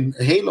 that and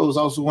Halo is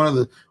also one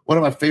of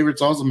my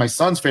favorites. Also, my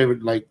son's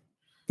favorite. Like,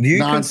 do you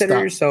consider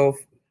yourself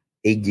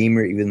a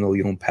gamer even though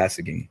you don't pass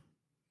a game?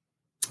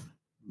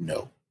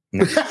 No.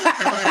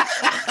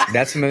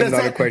 That's a $1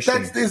 million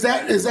question. Is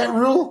that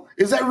rude?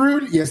 Is that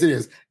rude? Yes, it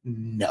is.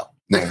 No.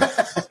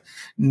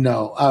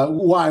 No.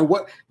 Why?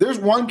 What? There's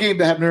one game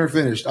that I've never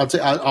finished.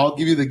 I'll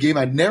give you the game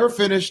I never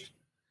finished,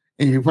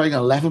 and you're probably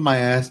gonna laugh at my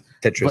ass.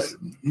 Tetris.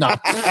 No.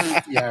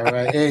 Yeah,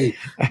 right.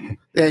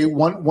 Hey,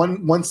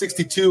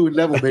 162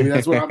 level, baby.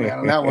 That's where I'm at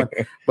on that one.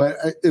 But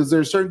is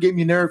there a certain game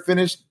you never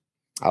finished?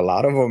 A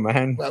lot of them,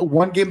 man.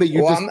 One game that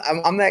you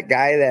I'm that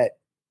guy that,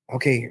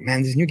 okay,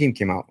 man, this new game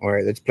came out. All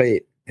right, let's play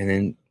it. And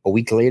then a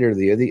week later,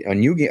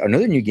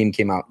 another new game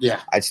came out. Yeah.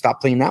 I'd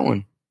stop playing that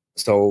one.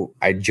 So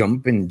I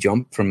jump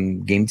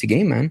from game to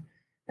game, man.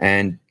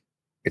 And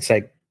it's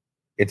like,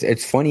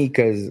 it's funny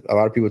because a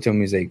lot of people tell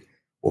me, it's like,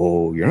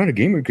 oh, you're not a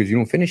gamer because you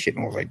don't finish it.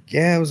 And I was like,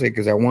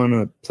 because I want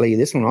to play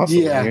this one also.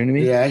 Yeah. You know what I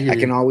mean? Yeah, I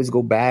can always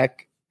go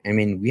back. I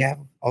mean, we have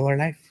all our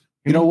life.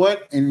 You know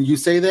what? And you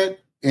say that,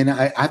 and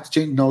I have to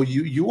change. No,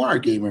 you are a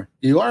gamer.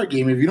 You are a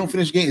gamer. If you don't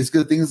finish games, it's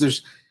good things.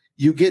 There's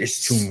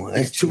too much.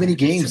 There's too many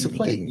games to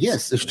play.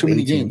 Yes, there's too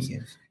many games.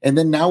 And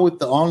then now with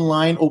the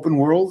online open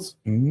worlds,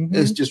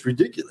 it's just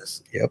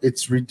ridiculous. Yep.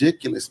 It's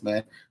ridiculous,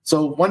 man.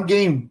 So one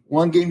game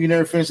you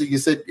never finished. You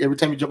said every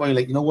time you jump on, you're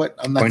like, you know what?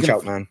 I'm not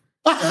Punch-Out, man.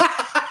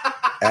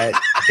 That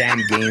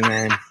damn game,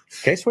 man.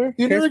 Can I swear?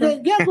 You never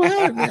get? Yeah, go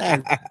ahead,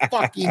 man.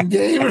 Fucking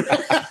game.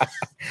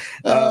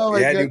 Oh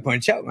my God. Dude,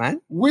 Punch-Out,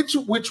 man. Which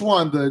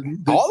one?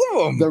 The all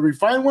of them. The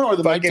refined one or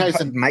the Mike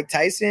Tyson? Mike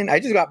Tyson. I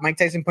just got Mike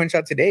Tyson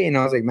Punch-Out today, and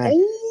I was like, man,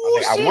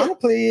 I want to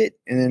play it,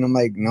 and then I'm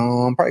like, no,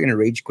 I'm probably gonna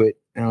rage quit,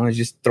 and I'll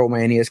just throw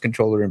my NES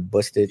controller and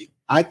bust it.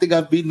 I think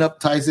I've beaten up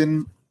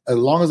Tyson as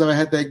long as I've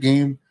had that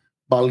game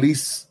by at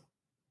least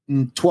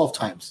 12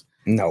 times.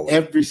 No,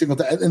 every single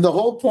time, and the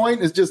whole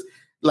point is just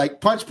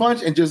like punch,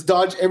 and just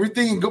dodge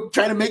everything and go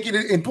try to make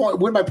it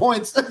win by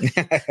points.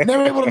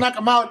 Never able to knock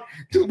him out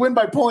to win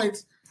by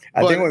points.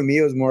 I think with me,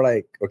 it was more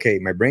like, okay,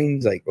 my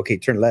brain's like, okay,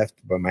 turn left,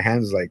 but my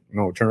hand's like,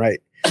 no, turn right.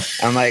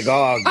 I'm like,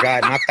 oh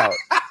God, knocked out.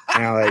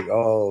 And I'm like,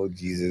 oh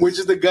Jesus. Which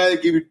is the guy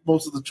that gave you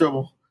most of the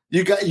trouble?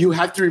 You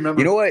have to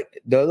remember. You know what?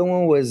 The other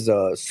one was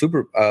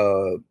Super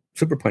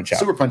Punch-Out.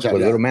 Super Punch-Out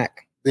with Little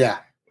Mac. Yeah.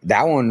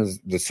 That one was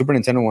the Super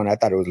Nintendo one. I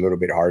thought it was a little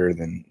bit harder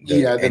than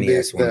the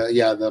NES one.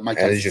 The Mike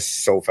Tyson. It was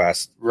just so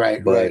fast.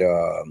 Right. But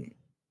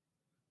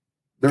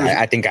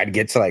I think I'd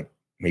get to like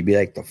maybe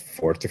like the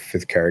 4th or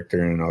 5th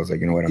character, and I was like,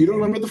 you know what? You don't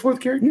remember the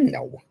 4th character?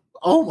 No.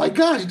 Oh my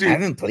gosh, dude! I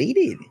haven't played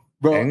it,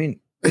 bro. I mean,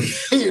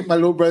 my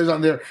little brother's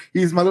on there.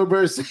 He's my little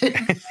brother saying,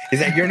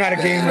 he's like, you're not a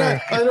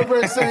gamer. My little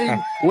brother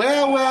saying,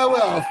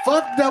 well,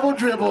 fuck Double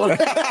Dribble.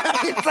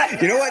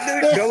 You know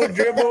what, dude? Double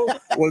Dribble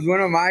was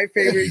one of my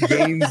favorite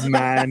games,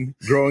 man,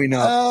 growing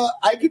up.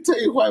 I can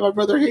tell you why my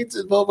brother hates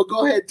it, but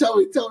go ahead, tell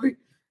me.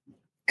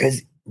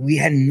 Because we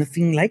had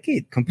nothing like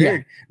it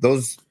compared.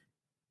 Those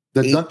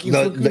those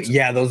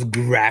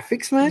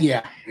graphics, man.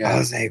 Yeah. I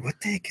was like,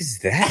 what the heck is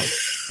that?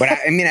 But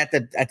I mean, at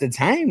the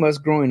time, us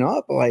growing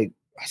up, like,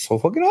 so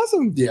fucking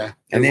awesome. Yeah.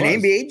 And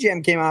then NBA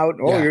Jam came out.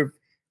 You're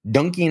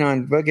dunking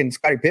on fucking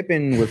Scottie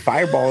Pippen with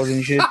fireballs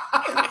and shit.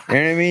 You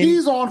know what I mean?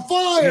 He's on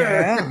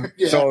fire.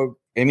 Yeah. So,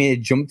 I mean,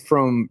 it jumped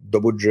from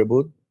Double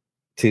Dribble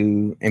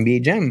to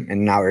NBA Jam.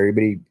 And now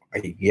everybody,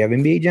 you have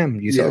NBA Jam.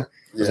 You saw. I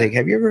was like,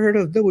 have you ever heard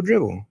of Double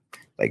Dribble?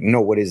 Like,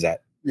 no, what is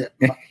that? Yeah.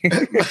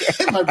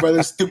 My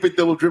brother's stupid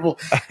Double Dribble.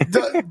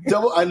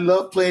 I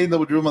love playing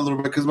Double Dribble, my little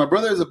brother, because my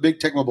brother is a big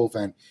Tecmo Bowl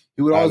fan.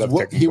 He would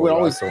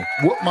always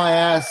whoop my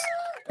ass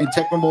in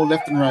Tecmo Bowl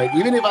left and right.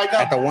 Even if I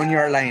got at the 1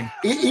 yard line.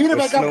 Even if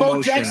I got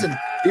Bo Jackson.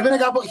 Even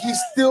if I got he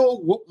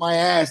still whooped my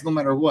ass no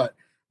matter what.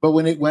 But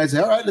when I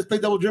said, all right, let's play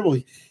Double Dribble,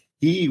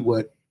 he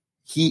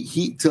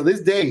till this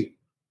day,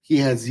 he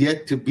has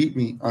yet to beat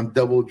me on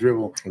Double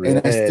Dribble. Really?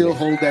 And I still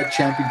hold that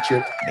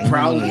championship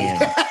proudly.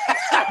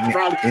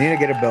 You need to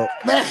get a belt.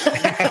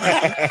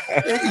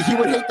 He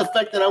would hate the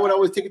fact that I would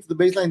always take it to the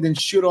baseline, then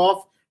shoot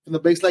off from the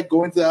baseline,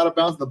 go into the out of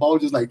bounds, and the ball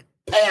would just like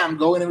bam,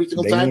 go in every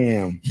single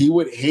time. He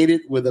would hate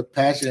it with a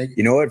passion.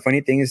 You know what?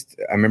 Funny thing is,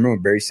 I remember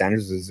when Barry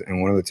Sanders was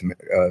in one of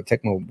the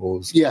Tecmo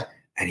Bowls. Yeah,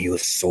 and he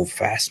was so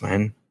fast,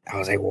 man. I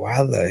was like,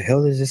 wow, the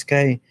hell is this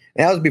guy?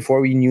 And that was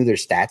before we knew their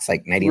stats,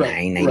 like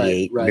 99,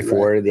 98,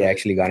 before they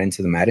actually got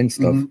into the Madden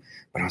stuff. Mm-hmm.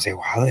 But I was like,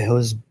 wow, the hell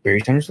is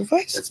Barry Sanders so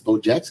fast? That's Bo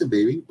Jackson,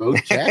 baby. Bo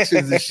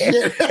Jackson's the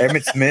shit.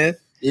 Emmett Smith.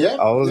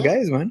 all those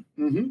guys, man.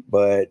 Mm-hmm.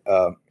 But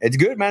it's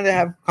good, man, to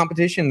have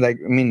competition. Like,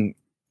 I mean,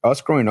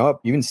 us growing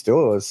up, even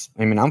still,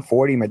 I'm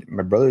 40.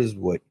 My brother's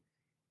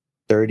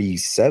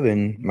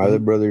 37. My other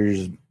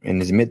brother's in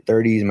his mid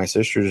 30s. My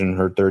sister's in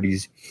her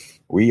 30s.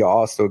 We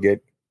all still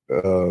get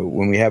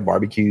when we have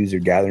barbecues or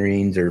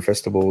gatherings or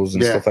festivals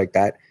and stuff like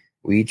that.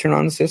 We turn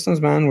on the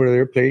systems, man, where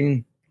they're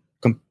playing,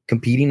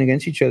 competing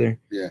against each other.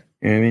 Yeah,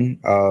 you know what I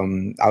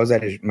mean. I was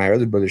at my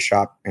other brother's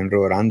shop in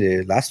Rio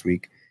Grande last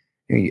week.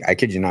 I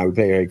kid you not, we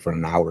played like for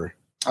an hour.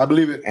 I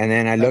believe it. And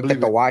then I looked at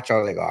the watch. I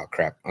was like, "Oh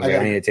crap!"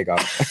 I need to take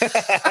off.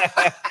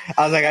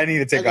 I was like, "I need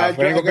to take off.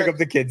 I need to go pick up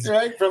the kids."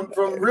 Right from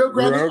Rio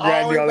Grande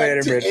all the way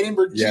back to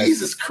Edinburgh. Yes.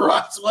 Jesus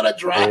Christ, what a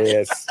drive!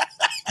 Yes,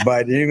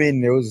 but you know what I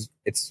mean.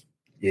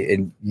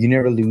 And you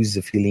never lose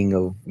the feeling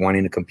of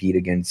wanting to compete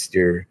against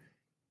your,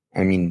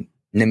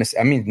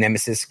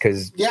 nemesis,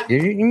 because they're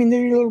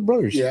your little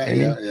brothers. Yeah.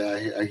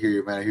 I hear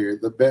you, man. I hear you.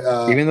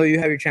 Even though you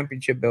have your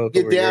championship belt,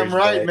 you're damn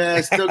right, man.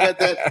 I still got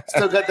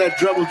that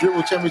dribble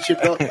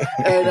championship belt.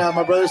 And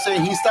my brother's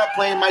saying he stopped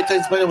playing Mike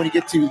Tyson's play when he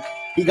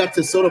got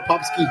to Soda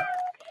Popsky,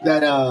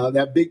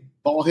 that big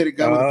ball headed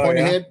guy with the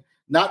pointed head,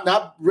 not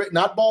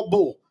Ball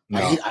Bull. No.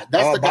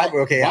 That's the guy.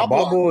 Okay,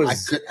 Ball Bull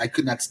is. I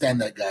could not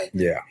stand that guy.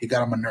 Yeah, he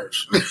got on my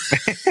nerves.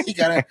 He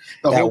got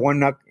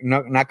one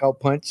knockout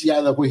punch. Yeah,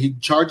 the way he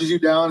charges you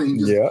down and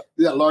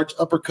that large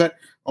uppercut.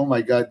 Oh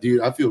my God, dude,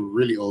 I feel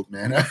really old,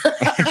 man. I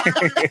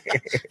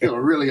feel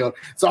really old.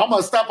 So I'm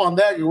gonna stop on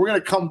that. We're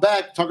gonna come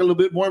back, talk a little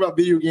bit more about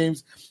video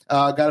games.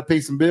 Got to pay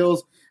some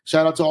bills.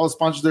 Shout out to all the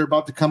sponsors that are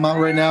about to come out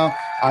right now.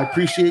 I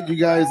appreciate you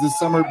guys. This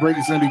summer break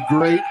is gonna be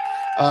great.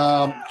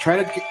 Try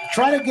to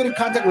get in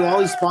contact with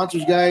all these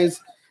sponsors,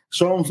 guys.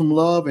 Show them some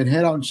love and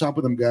head out and shop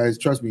with them, guys.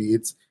 Trust me,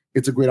 it's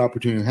a great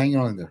opportunity. Hang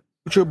on in there.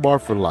 Butcher Bar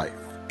for life.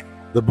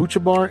 The Butcher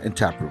Bar and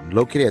Tap Room,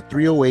 located at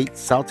 308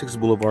 South Texas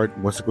Boulevard,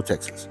 Westaco,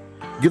 Texas.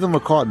 Give them a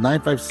call at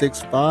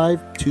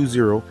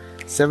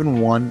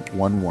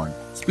 956-520-7111.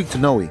 Speak to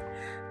Noe.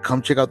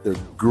 Come check out their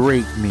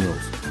great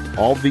meals,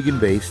 all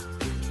vegan-based,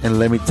 and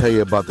let me tell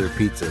you about their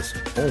pizzas.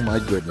 Oh my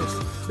goodness,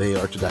 they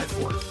are to die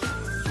for.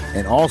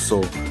 And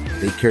also,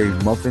 they carry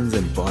muffins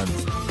and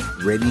buns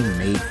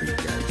ready-made for you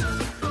guys.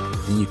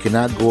 And you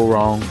cannot go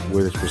wrong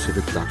with their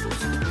specific tacos.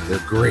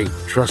 They're great.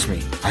 Trust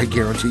me. I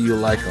guarantee you'll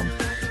like them.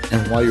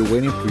 And while you're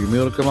waiting for your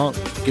meal to come out,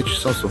 get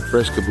yourself some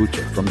fresh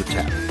kombucha from the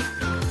tap.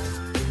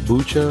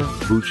 Butcher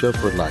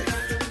for life.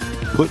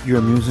 Put your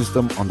immune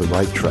system on the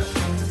right track.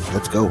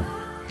 Let's go.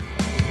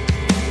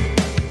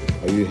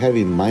 Are you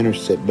having minor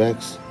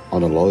setbacks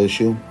on a law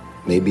issue?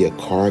 Maybe a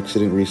car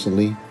accident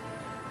recently?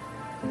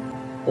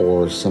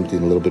 Or something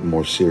a little bit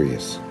more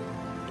serious?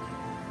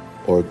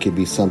 Or it could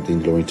be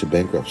something going to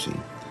bankruptcy.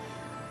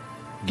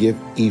 Give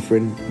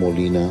Efren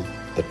Molina,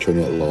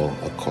 attorney at law,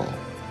 a call.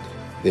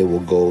 They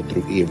will go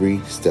through every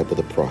step of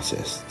the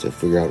process to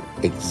figure out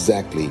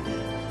exactly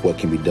what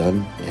can be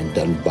done and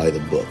done by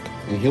the book.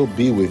 And he'll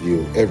be with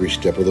you every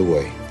step of the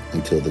way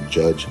until the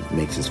judge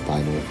makes his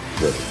final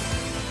verdict.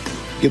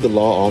 Give the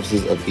law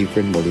offices of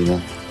Efren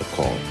Molina a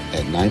call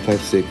at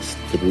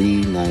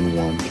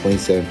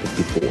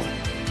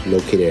 956-391-2754,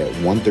 located at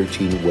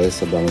 113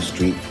 West Zambrano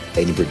Street,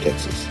 Edinburgh,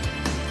 Texas.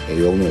 And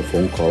you're only a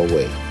phone call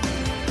away.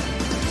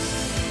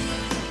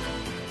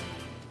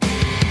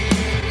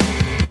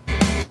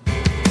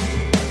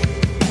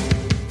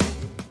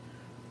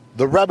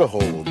 The Rabbit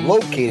Hole,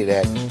 located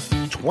at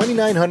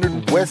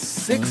 2900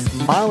 West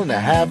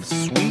 6.5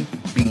 Suite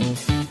B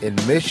in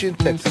Mission,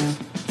 Texas.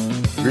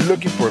 If you're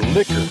looking for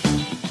liquor,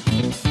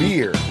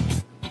 beer,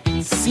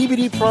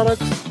 CBD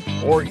products,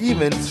 or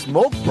even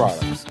smoke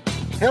products.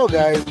 Hell,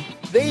 guys,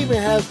 they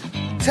even have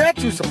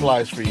tattoo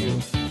supplies for you.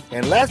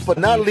 And last but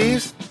not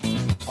least,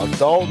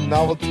 adult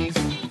novelties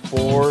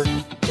for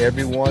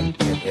everyone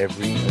and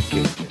every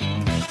occasion.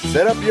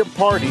 Set up your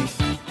party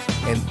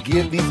and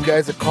give these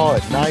guys a call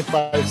at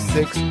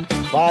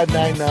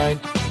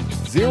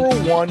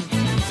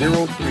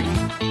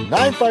 956-599-0103.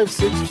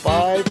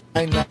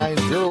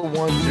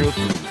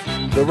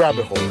 956-599-0103. The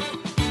Rabbit Hole.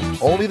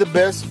 Only the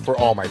best for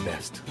all my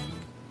best.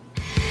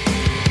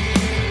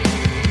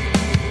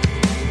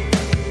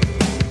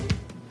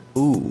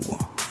 Ooh.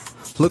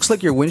 Looks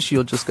like your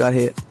windshield just got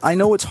hit. I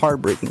know it's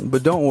heartbreaking,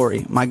 but don't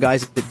worry. My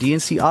guys at the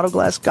DNC Auto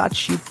Glass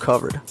got you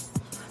covered.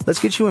 Let's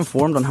get you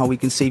informed on how we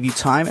can save you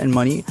time and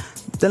money.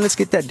 Then let's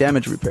get that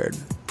damage repaired.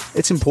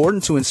 It's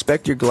important to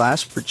inspect your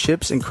glass for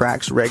chips and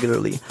cracks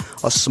regularly.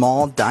 A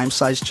small,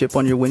 dime-sized chip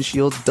on your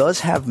windshield does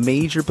have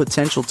major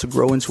potential to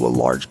grow into a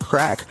large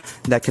crack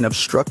that can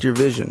obstruct your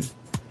vision.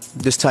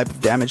 This type of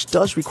damage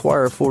does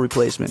require a full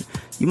replacement.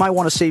 You might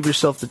want to save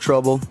yourself the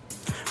trouble.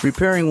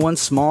 Repairing one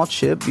small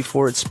chip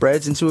before it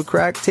spreads into a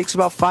crack takes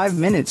about 5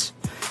 minutes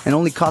and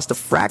only costs a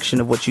fraction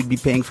of what you'd be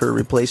paying for a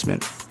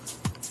replacement.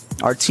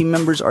 Our team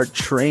members are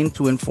trained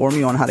to inform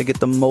you on how to get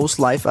the most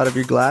life out of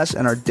your glass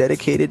and are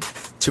dedicated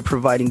to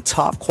providing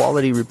top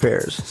quality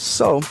repairs.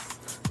 So,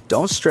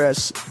 don't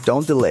stress,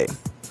 don't delay.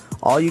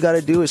 All you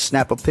gotta do is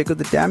snap a pic of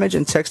the damage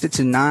and text it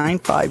to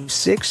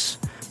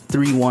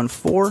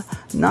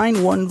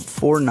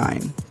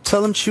 956-314-9149.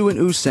 Tell them Chew and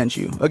Ooze sent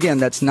you. Again,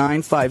 that's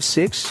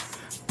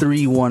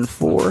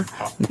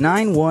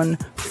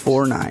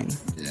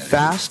 956-314-9149.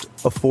 Fast,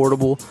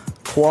 affordable,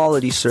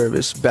 quality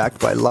service backed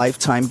by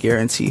lifetime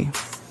guarantee.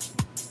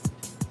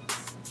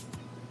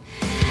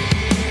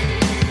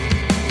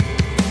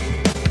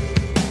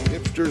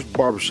 Hipster's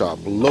Barbershop,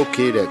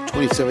 located at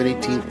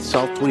 2718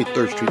 South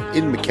 23rd Street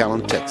in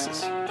McAllen,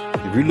 Texas.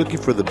 If you're looking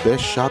for the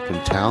best shop in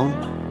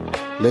town,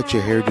 let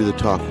your hair do the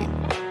talking.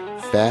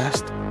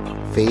 Fast,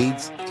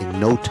 fades in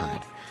no time.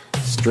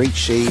 Straight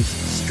shaves,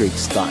 straight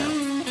style.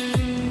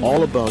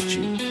 All about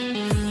you.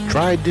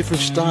 Try a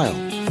different style.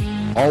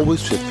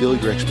 Always fulfill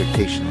your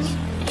expectations.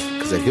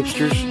 Because at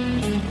Hipsters,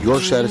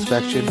 your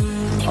satisfaction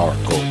is our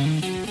goal.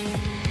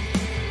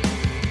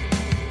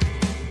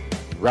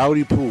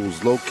 Rowdy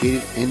Pools,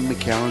 located in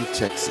McAllen,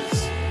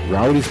 Texas.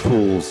 Rowdy's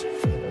Pools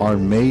are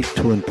made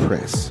to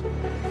impress.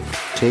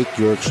 Take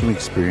your swimming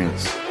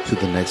experience to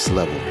the next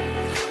level.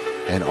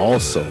 And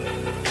also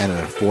at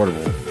an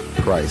affordable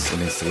price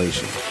and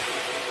installation.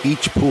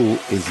 Each pool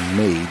is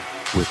made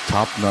with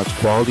top-notch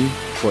quality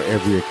for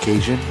every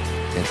occasion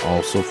and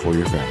also for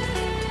your family.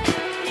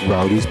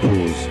 Rowdy's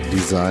Pools,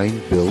 design,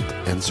 built,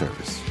 and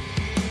service.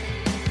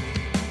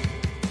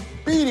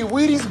 Beanie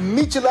Weedie's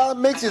Michelada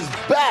Mix is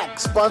back.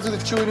 Sponsored the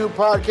Chewy New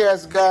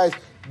Podcast, guys.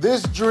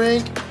 This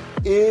drink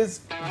is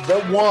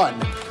the one.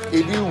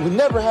 If you've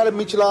never had a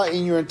Michelada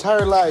in your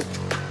entire life,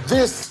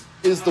 this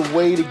is the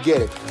way to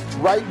get it.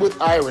 Right with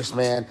Iris,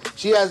 man.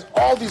 She has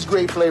all these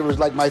great flavors,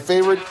 like my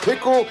favorite,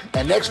 pickle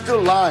and extra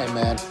lime,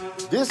 man.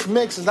 This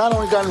mix has not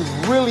only gotten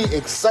really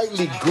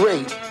excitingly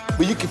great,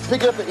 but you can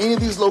pick it up at any of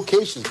these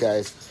locations,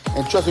 guys.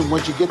 And trust me,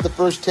 once you get the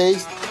first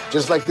taste,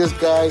 just like this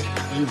guy,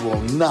 you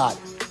will not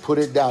put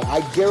it down.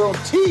 I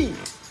guarantee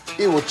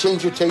it will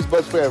change your taste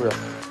buds forever.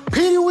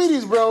 Petey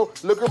Wheaties, bro.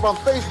 Look her up on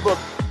Facebook,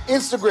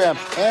 Instagram,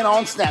 and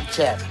on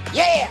Snapchat.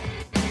 Yeah!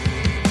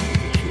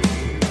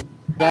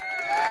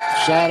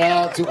 Shout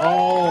out to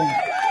all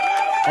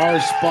our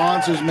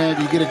sponsors, man.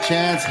 If you get a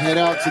chance, head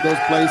out to those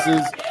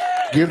places.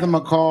 Give them a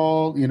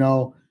call. You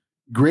know,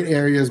 great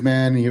areas,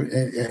 man.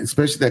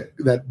 Especially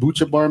that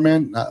Bucha Bar,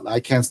 man. I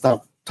can't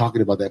stop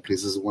talking about that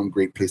place. This is one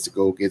great place to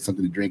go get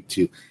something to drink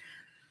to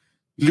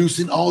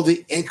loosen all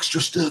the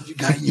extra stuff you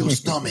got in your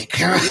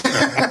stomach.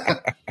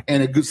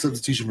 And a good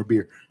substitution for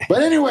beer.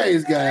 But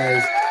anyways,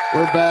 guys,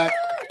 we're back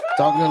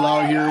talking to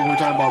Lalo here. We're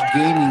talking about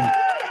gaming.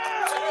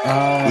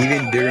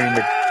 Even during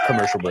the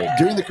commercial break.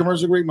 During the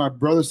commercial break, my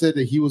brother said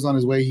that he was on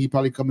his way. He'd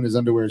probably come in his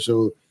underwear.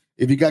 So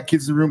if you got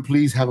kids in the room,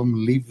 please have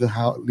them leave the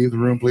house, leave the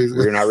room, please.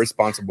 We're not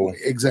responsible.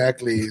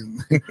 Exactly.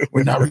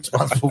 We're not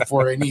responsible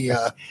for any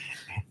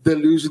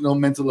delusional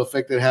mental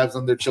effect it has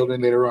on their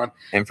children later on.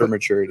 And for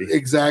maturity.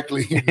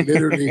 Exactly.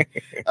 Literally.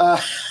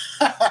 But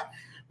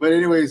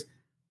anyways,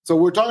 so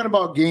we're talking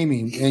about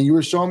gaming, and you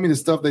were showing me the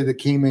stuff that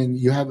came in.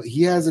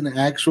 He has an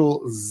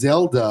actual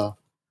Zelda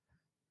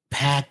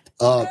packed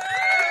up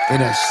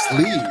in a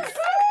sleeve.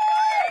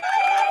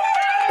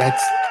 And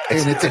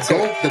it's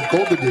the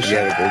gold edition.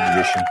 Yeah, the gold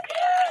edition.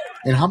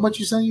 And how much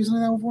you selling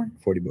that one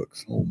for?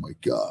 $40. Oh my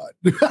God.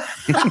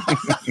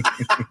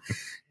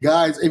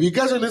 Guys, if you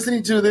guys are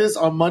listening to this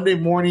on Monday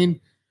morning,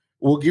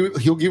 he'll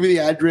give you the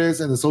address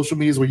and the social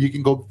medias where you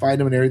can go find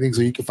them and everything,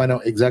 so you can find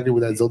out exactly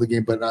where that Zelda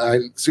game. But I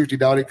seriously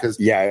doubt it, because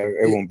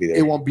it won't be there.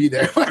 It won't be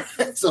there.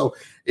 So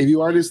if you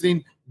are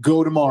listening,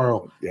 go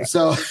tomorrow. Yeah.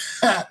 So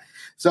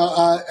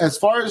as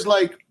far as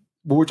like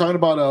when we're talking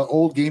about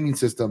old gaming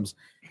systems,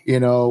 you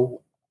know,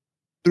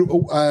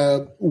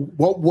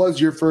 what was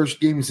your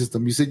first gaming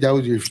system? You said that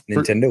was your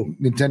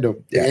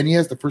Nintendo. Yeah. The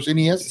NES, the first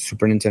NES?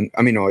 Super Nintendo.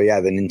 I mean, the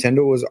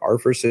Nintendo was our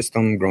first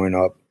system growing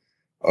up.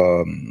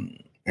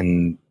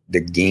 And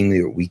the game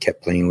that we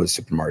kept playing was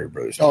Super Mario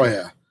Bros. Oh,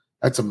 yeah.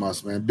 That's a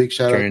must, man. Big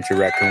shout out. Turn into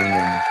Raccoon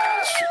and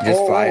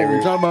just fly.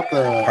 You're talking about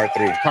the part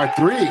 3. Part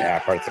 3? Yeah,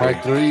 part 3.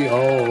 Part 3.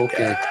 Oh, okay.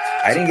 Yeah.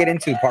 I didn't get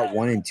into part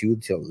 1 and 2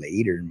 till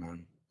later,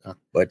 man.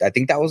 But I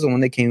think that was the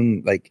one that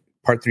came, like,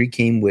 part 3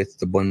 came with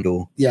the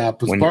bundle. Yeah,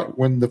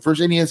 when the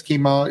first NES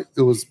came out,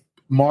 it was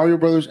Mario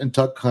Brothers and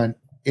Duck Hunt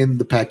in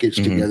the package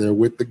together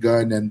with the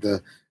gun and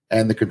the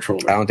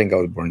controller. I don't think I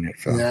was born yet.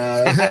 So.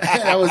 Yeah,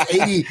 that was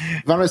 80. If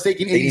I'm not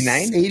mistaken,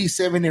 89,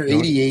 87 or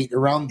 88,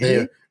 around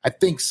there. I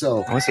think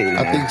so. I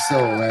think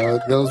so.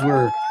 Those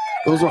were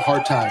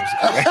hard times.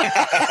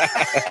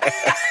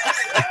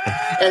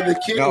 And the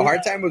kid. No,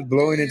 hard time was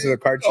blowing into the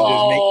cartridges.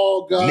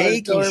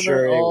 Making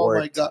sure it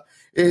worked. My God.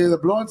 Either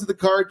blow into the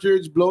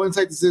cartridge, blow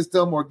inside the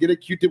system, or get a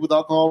Q-tip with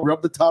alcohol,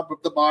 rub the top,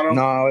 rub the bottom.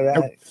 No,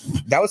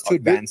 that was too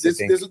advanced. This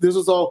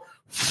was all.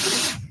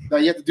 Now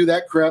you have to do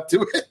that crap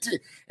to it,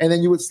 and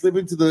then you would slip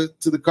into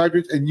the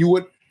cartridge, and you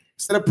would,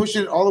 instead of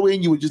pushing it all the way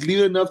in, you would just leave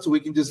it enough so we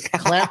can just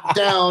clamp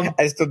down.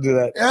 I still do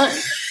that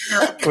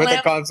with the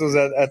consoles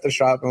at the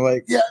shop. I'm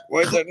like,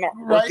 why is it not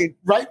working?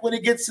 Right when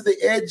it gets to the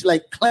edge,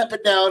 like clamp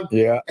it down,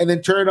 and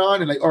then turn it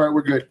on, and like, all right,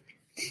 we're good.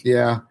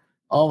 Yeah.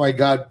 Oh my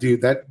God, dude,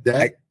 that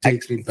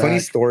takes me back. Funny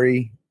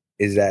story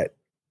is that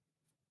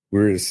we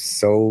were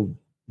so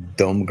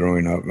dumb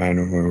growing up, man.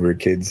 When we were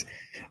kids,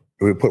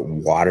 we would put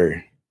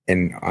water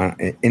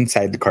and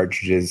inside the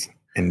cartridges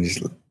and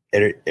just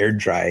air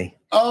dry.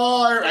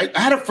 Oh, I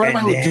had a friend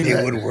of mine who did that.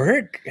 It would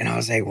work. And I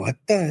was like, what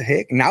the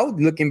heck? Now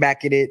looking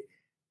back at it,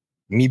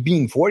 me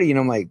being 40, and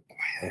I'm like,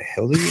 why the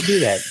hell did you do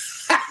that?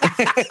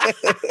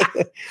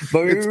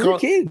 But we were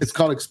kids. It's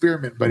called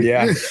experiment, buddy.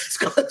 Yeah. It's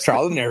called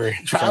Trial and error.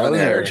 Trial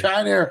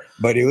and error.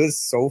 But it was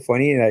so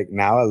funny. Like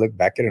now I look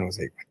back at it and I was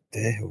like, what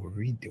the hell were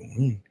we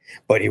doing?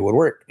 But it would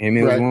work. I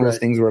mean, it was one of those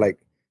things where like,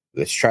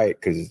 let's try it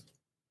because,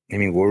 I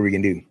mean, what were we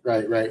going to do?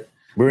 Right.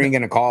 We weren't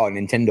going to call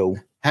Nintendo.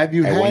 Have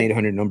you at had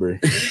 1-800 number?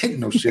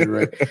 No shit,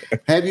 right?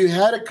 Have you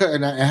had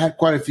and I had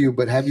quite a few,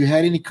 but have you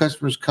had any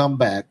customers come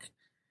back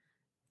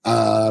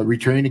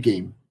returning a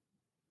game?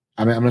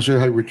 I mean, I'm not sure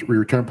how your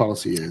return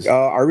policy is.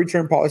 Our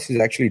return policy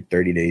is actually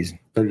 30 days.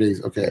 30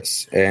 days, okay.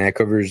 Yes, and it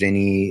covers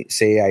any.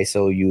 Say I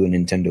sell you a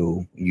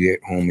Nintendo, you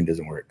get home, it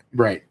doesn't work.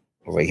 Right.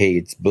 I was like, hey,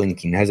 it's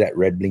blinking. Has that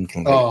red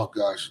blinking light? Oh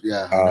gosh,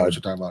 yeah. I know what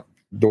you're talking about.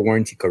 The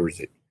warranty covers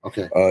it.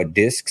 Okay.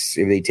 Discs,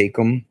 if they take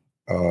them.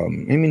 I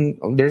mean,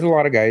 there's a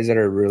lot of guys that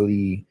are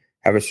really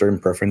have a certain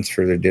preference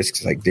for their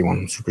discs. Like they want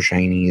them super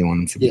shiny, they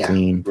want them super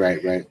clean. Right.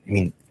 I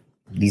mean,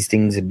 these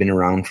things have been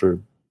around for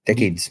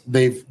decades.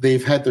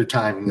 They've had their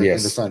time in the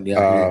sun.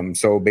 Yeah.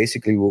 So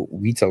basically, what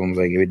we tell them is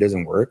like, if it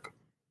doesn't work,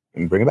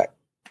 and bring it back.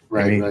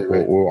 Right. I mean,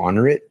 Right. We'll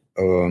honor it.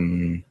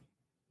 I'm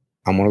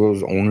one of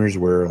those owners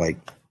where like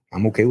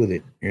I'm okay with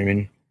it. You know what I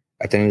mean?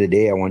 At the end of the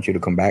day, I want you to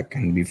come back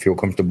and feel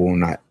comfortable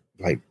and not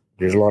like.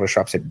 There's a lot of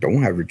shops that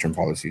don't have return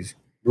policies.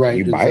 Right,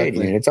 you buy it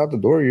and it's out the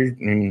door.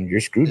 You're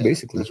screwed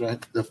basically. That's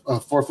right. The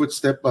 4-foot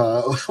step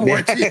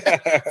warranty,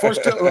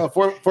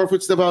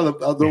 4-foot step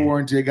out of the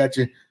warranty. I got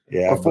you.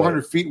 Yeah, or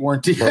 400 feet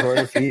warranty.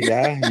 400 feet.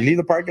 Yeah, you leave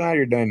the parking lot,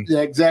 you're done.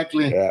 Yeah,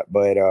 exactly. Yeah,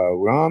 but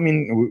well, I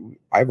mean,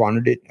 I've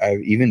honored it.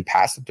 I've even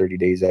passed the 30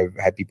 days. I've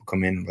had people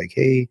come in like,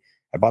 "Hey,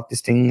 I bought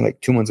this thing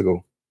like 2 months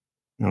ago,"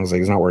 and I was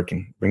like, "It's not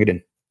working. Bring it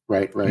in."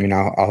 Right. I mean,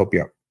 I'll help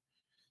you out.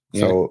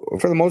 Yeah. So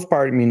for the most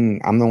part, I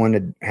mean, I'm the one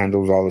that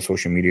handles all the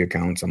social media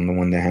accounts. I'm the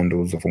one that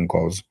handles the phone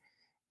calls.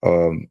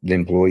 The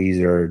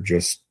employees are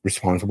just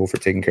responsible for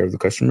taking care of the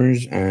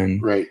customers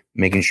and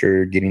making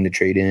sure getting the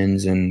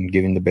trade-ins and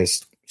giving the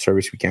best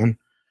service we can,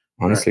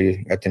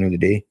 honestly, at the end of the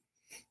day.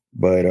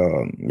 But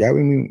yeah,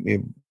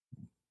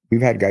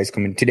 we've had guys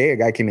come in. Today, a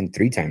guy came in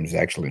 3 times,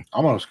 actually.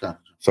 Almost got.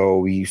 So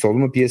we sold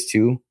him a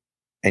PS2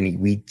 and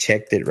we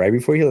checked it right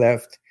before he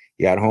left.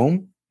 He got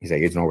home. He's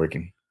like, it's not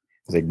working. I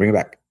was like, bring it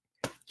back.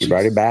 He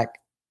brought it back.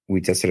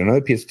 We tested another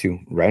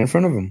PS2 right in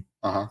front of him.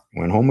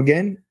 Went home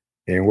again.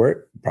 Didn't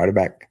work. Brought it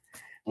back.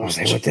 I was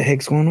like, what the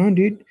heck's going on,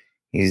 dude?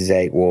 He's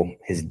like, well,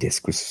 his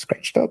disc was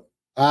scratched up.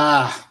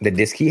 The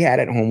disc he had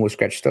at home was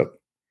scratched up.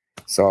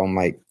 So I'm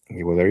like,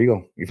 well, there you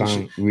go. We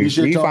found.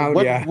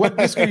 What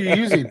disc are you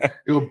using?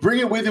 You'll bring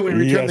it with you when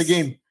you return the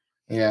game.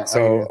 Yeah.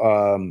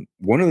 So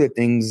one of the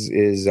things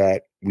is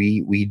that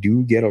we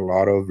do get a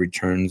lot of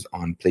returns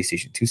on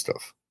PlayStation 2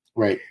 stuff.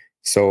 Right.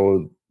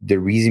 So the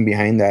reason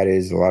behind that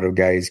is a lot of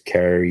guys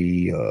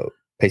carry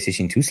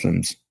PlayStation 2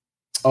 Slims.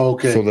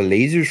 Okay. So the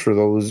lasers for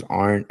those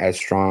aren't as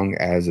strong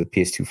as a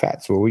PS2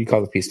 Fat. So what do you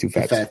call the PS2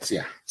 Fats? The Fats,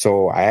 yeah.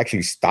 So I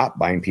actually stopped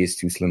buying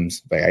PS2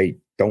 Slims. Like I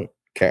don't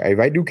care. If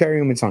I do carry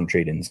them, it's on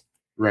trade-ins.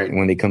 Right.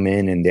 When they come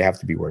in and they have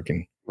to be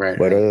working. Right.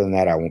 But other than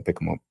that, I won't pick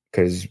them up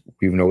because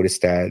we've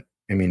noticed that.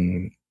 I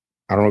mean,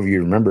 I don't know if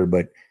you remember,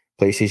 but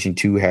PlayStation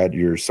 2 had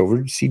your silver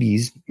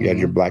CDs. You had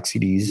your black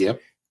CDs.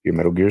 Yep. Your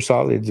Metal Gear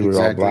Solids were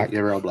all black.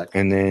 Yeah, we're all black.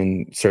 And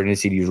then certain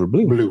CDs were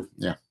blue. Blue,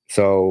 yeah.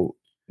 So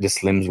the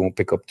Slims won't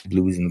pick up the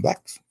blues and the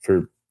blacks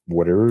for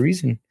whatever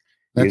reason.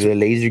 Either the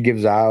laser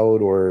gives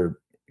out or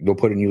they'll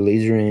put a new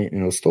laser in and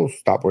it'll still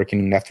stop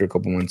working after a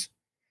couple months.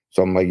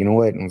 So I'm like, you know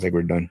what? And I was like,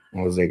 we're done.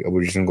 I was like,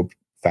 we're just gonna go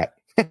fat.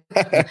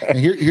 And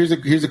here's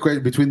a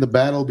question between the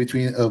battle of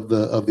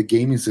the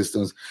gaming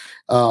systems.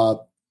 And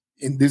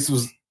this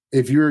was,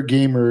 if you're a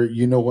gamer,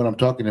 you know what I'm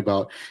talking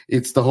about.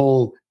 It's the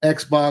whole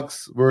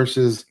Xbox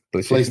versus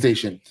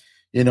PlayStation.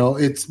 You know,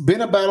 it's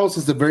been a battle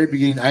since the very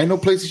beginning. I know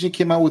PlayStation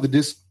came out with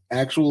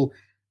actual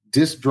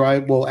disc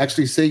drive. Well,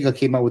 actually, Sega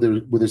came out with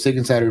their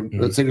Sega Saturn,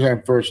 Sega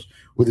Saturn first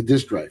with a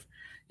disc drive.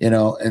 You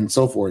know, and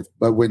so forth.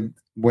 But when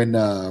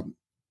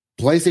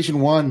PlayStation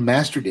 1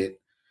 mastered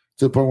it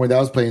to the point where that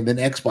was playing, then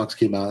Xbox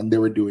came out and they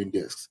were doing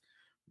discs.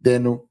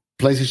 Then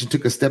PlayStation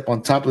took a step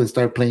on top of it and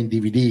started playing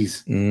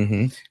DVDs.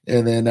 And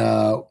then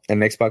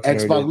and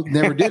Xbox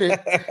never did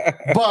it.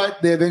 But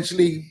they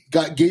eventually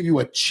gave you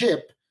a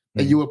chip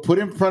that you would put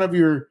in front of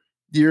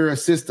your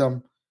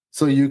system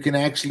so you can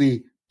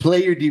actually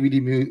play your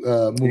DVD movies.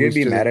 You're going to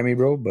be mad at me,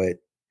 bro, but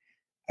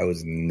I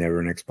was never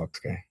an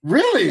Xbox guy.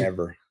 Really?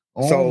 Ever.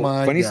 Oh, so,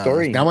 my funny gosh.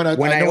 story. Now I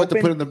know what to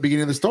put in the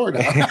beginning of the store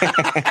now.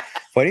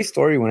 Funny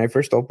story. When I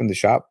first opened the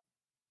shop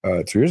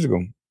 2 years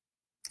ago,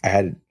 I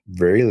had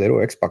very little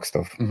Xbox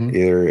stuff.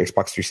 Either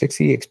Xbox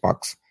 360,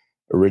 Xbox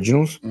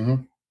Originals,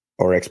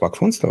 or Xbox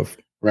One stuff.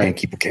 Right. And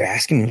people kept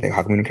asking me, like,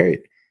 how come we don't carry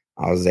it?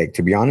 I was like,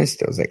 to be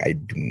honest, I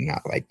do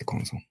not like the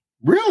console.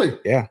 Really?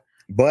 Yeah.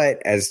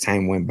 But as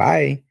time went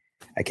by,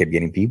 I kept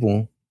getting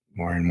people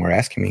more and more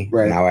asking me.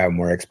 Right. Now I have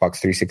more Xbox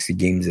 360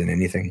 games than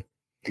anything.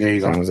 There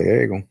you So go. I was like,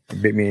 there you go.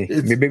 It bit me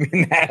in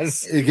the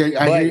ass.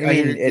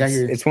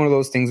 It's one of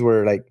those things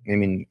where, like, I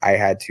mean, I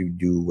had to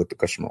do what the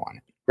customer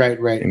wanted.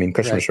 Right. I mean,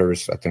 customer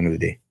service at the end of the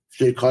day.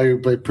 They call you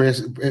press,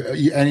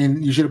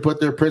 and you should have put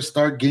their press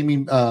start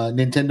gaming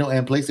Nintendo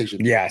and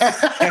PlayStation. Yes.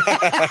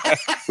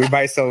 We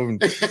buy some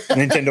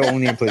Nintendo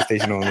only and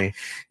PlayStation only.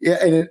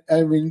 Yeah,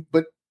 and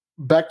but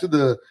back to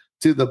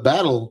the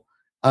battle.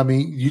 I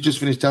mean, you just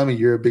finished telling me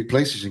you're a big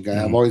PlayStation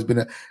guy. I've always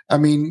been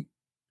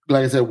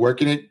like I said,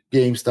 working at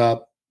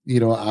GameStop, I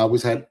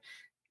always had,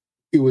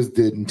 it was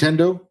the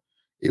Nintendo,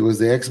 it was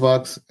the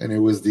Xbox, and it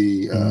was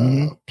the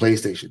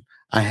PlayStation.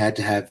 I had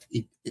to have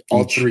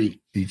all three.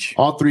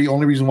 All three.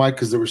 Only reason why,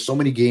 because there were so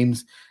many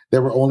games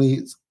that were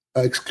only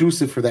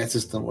exclusive for that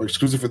system, or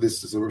exclusive for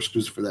this system, or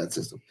exclusive for that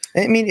system.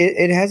 I mean,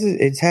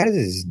 it's had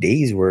its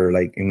days where,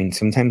 like, I mean,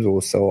 sometimes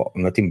we'll sell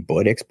nothing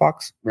but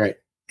Xbox, right?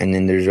 And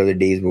then there's other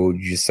days where we'll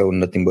just sell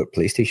nothing but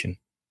PlayStation.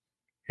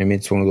 I mean,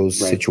 it's one of those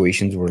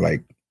situations where,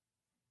 like,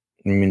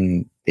 I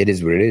mean, it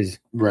is what it is.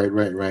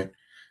 Right.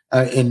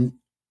 And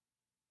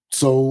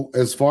so,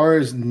 as far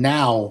as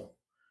now,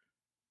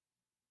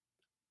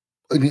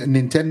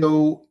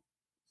 Nintendo,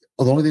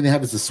 the only thing they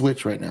have is the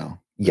Switch right now.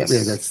 Yes,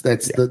 yeah,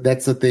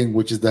 that's the thing,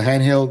 which is the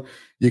handheld.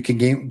 You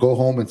can go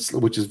home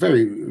which is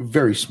very,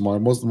 very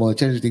smart. Most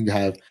interesting thing to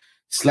have.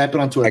 Slap it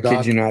onto a dock. I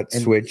kid you not,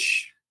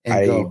 Switch.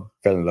 I fell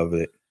in love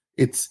with it.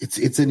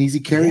 It's an easy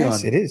carry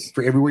on. It is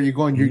for everywhere you're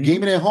going. You're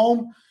gaming at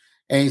home,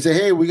 and you say,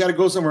 "Hey, we got to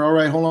go somewhere." All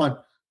right, hold on.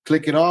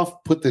 Click it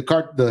off. Put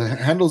the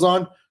handles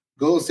on.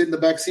 Go sit in the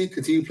back seat.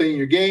 Continue playing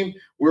your game.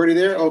 We're already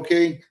there.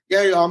 Okay.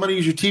 Yeah, I'm gonna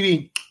use your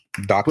TV.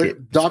 Dock it,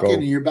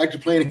 and you're back to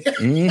playing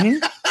again.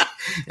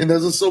 And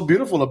that's what's so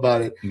beautiful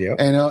about it. Yeah.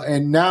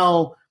 And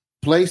now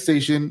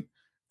PlayStation,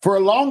 for a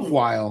long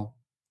while,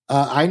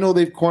 I know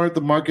they've cornered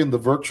the market in the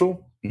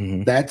virtual.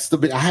 That's the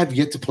big. I have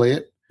yet to play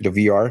it. The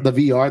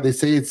VR. They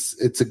say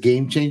it's a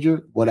game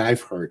changer. What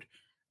I've heard,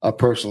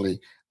 personally,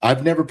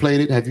 I've never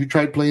played it. Have you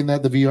tried playing the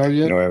VR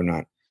yet? No, I have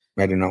not.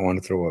 I do not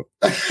want to throw up.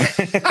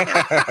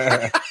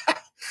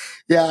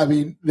 Yeah, I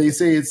mean, they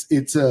say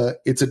it's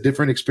a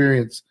different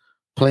experience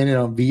playing it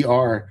on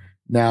VR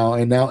now,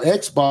 and now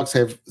Xbox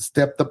have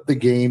stepped up the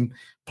game,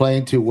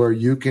 playing to where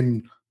you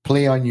can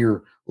play on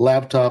your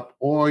laptop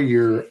or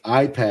your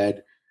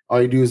iPad.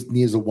 All you do is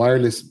need a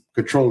wireless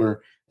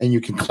controller, and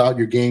you can cloud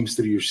your games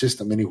through your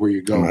system anywhere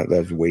you go.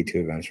 That's way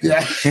too advanced.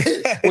 Yeah,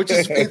 which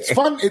is it's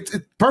fun. It's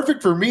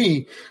perfect for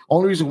me.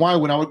 Only reason why,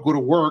 when I would go to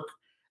work,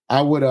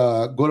 I would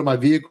go to my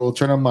vehicle,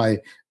 turn on my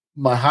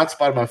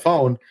hotspot on my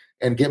phone,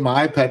 and get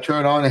my iPad,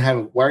 turn it on, and have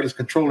a wireless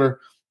controller.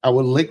 I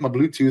would link my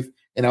Bluetooth,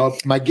 and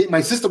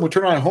my system would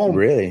turn on at home.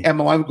 Really? And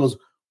my wife goes,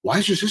 "Why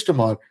is your system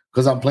on?"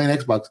 Because I'm playing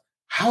Xbox.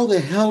 How the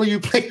hell are you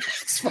playing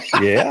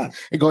Xbox? Yeah.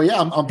 And go, yeah,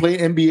 I'm playing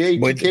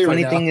NBA. But the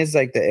funny thing is,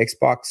 like, the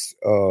Xbox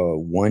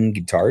One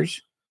guitars,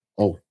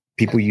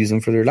 people use them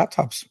for their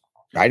laptops.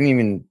 I didn't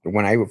even,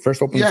 when I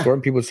first opened the store,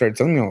 people started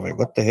telling me, I was like,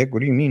 what the heck?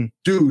 What do you mean?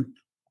 Dude,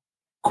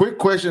 quick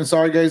question.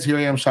 Sorry, guys. Here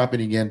I am shopping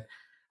again.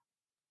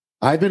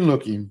 I've been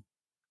looking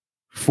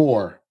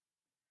for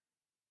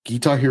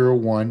Guitar Hero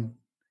 1,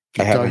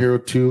 Guitar Hero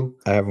 2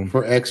 I have them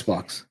for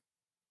Xbox.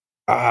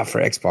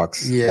 For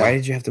Xbox. Yeah. Why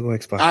did you have to go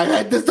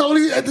Xbox? This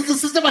is the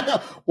system I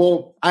have.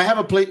 Well, I have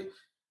a plate.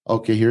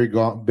 Okay, here we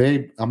go.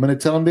 Babe, I'm gonna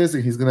tell him this,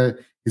 and he's gonna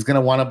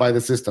want to buy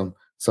the system.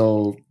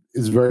 So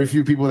it's very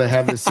few people that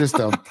have this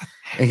system,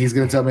 and he's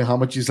gonna tell me how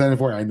much he's selling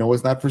for. I know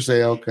it's not for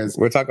sale because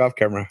we'll talk off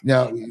camera.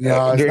 No,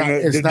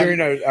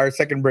 during our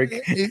second break.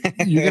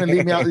 You're gonna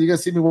leave me out. You're gonna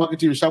see me walk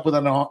into your shop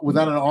without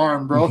an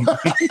arm, bro.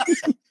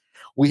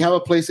 We have a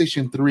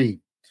PlayStation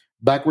 3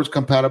 backwards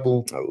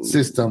compatible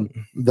system,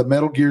 the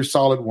Metal Gear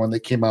Solid one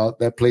that came out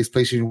that plays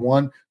PlayStation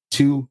 1,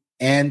 2,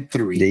 and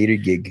 3. The 80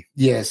 gig.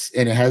 Yes,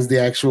 and it has the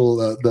actual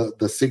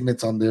the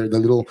signets on there, the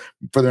little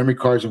for the memory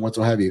cards and what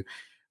have you.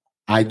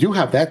 I do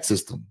have that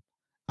system.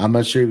 I'm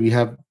not sure if you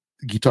have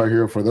Guitar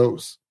Hero for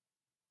those.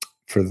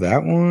 For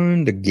that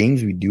one, the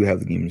games, we do have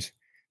the games.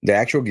 The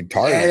actual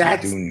guitar, I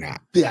do not.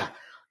 Yeah.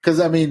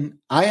 Because, I mean,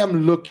 I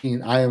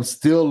am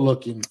still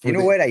looking for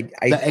I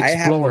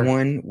have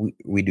one.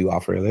 We do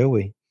offer a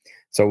layaway.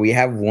 So we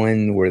have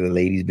one where the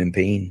lady's been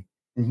paying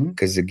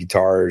because the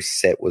guitar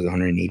set was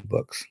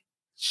 $180.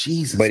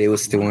 Jesus. But it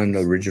was still in the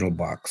original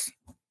box.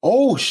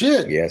 Oh,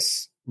 shit.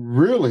 Yes.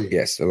 Really?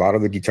 Yes. A lot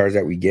of the guitars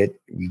that we get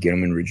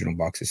them in original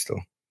boxes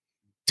still.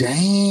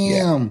 Damn.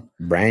 Yeah.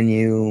 Brand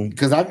new.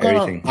 Because I've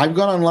gone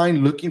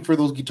online looking for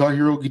those Guitar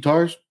Hero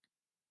guitars.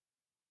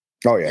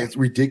 Oh, yeah. It's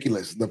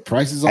ridiculous. The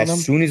prices on them.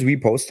 As soon as we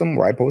post them,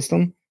 or I post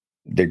them,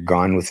 they're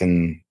gone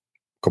within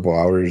a couple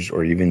hours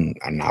or even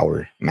an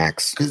hour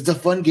max. Because it's a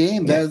fun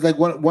game. Yeah. That's like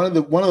one of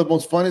the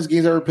most funnest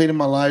games I ever played in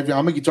my life.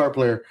 I'm a guitar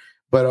player,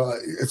 but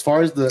as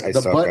far as the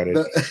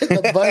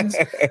buttons,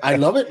 I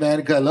love it, man.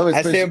 Because I love it.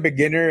 I say I'm a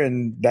beginner,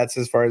 and that's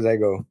as far as I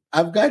go.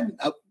 I'm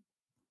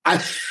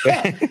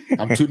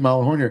tooting my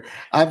own horn here.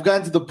 I've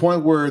gotten to the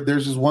point where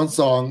there's this one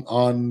song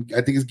on, I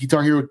think it's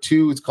Guitar Hero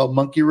 2. It's called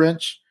Monkey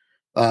Wrench.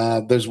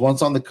 There's one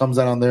song that comes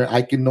out on there.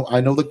 I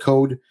know the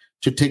code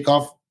to take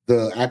off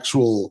the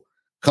actual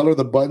color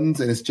the buttons,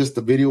 and it's just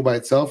the video by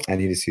itself. I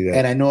need to see that.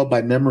 And I know it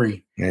by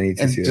memory. I need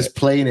to see just that.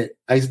 playing it.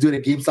 I used to do it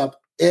at GameStop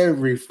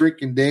every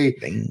freaking day.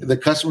 Dang. The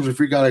customers would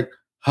freak out like,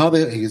 how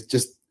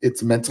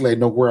it's mentally, I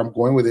know where I'm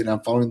going with it, and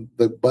I'm following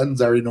the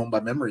buttons I already know by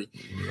memory.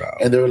 Wow.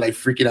 And they were like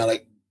freaking out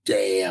like,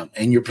 damn.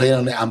 And you're playing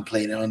on it. I'm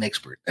playing it on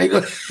expert. They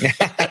go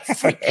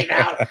freaking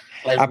out.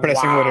 Like, I'm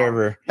pressing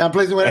whatever. I'm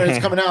pressing whatever. It's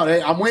coming out.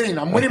 Hey, I'm winning,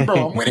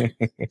 bro. I'm winning.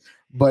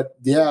 But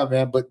yeah,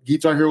 man. But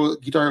Guitar Hero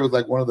was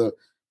like one of the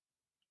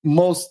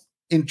most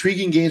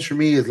intriguing games for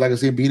me. Is like I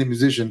say, being a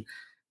musician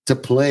to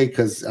play,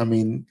 because I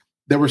mean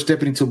they were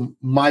stepping into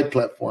my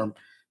platform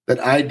that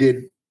I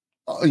did.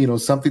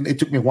 Something. It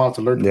took me a while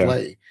to learn to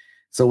play.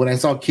 So when I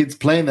saw kids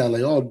playing that,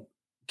 like, oh,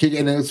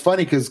 and it was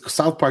funny because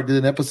South Park did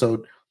an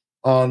episode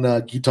on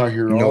Guitar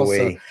Hero. No also.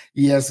 way.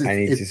 Yes, I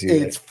need to see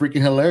it's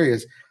freaking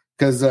hilarious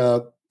because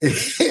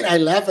I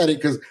laugh at it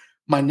because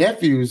my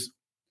nephews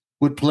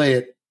would play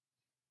it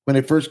when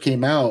it first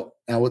came out.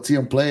 I would see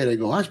them play it. I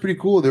go, oh, that's pretty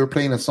cool. They were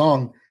playing a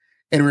song,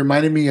 and it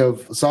reminded me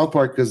of South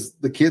Park because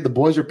the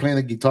boys are playing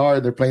the guitar.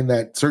 They're playing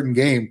that certain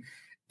game,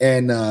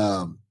 and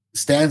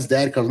Stan's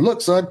dad comes,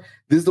 look, son,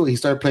 this is the way he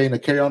started playing a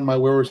Carry On My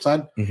Wayward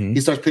Son. Mm-hmm. He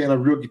starts playing a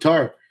real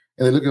guitar,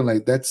 and they look at him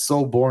like, that's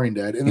so boring,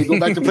 Dad. And they go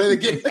back to play the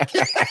game.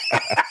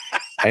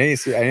 I didn't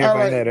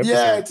find that episode.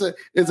 Yeah,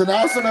 it's an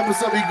awesome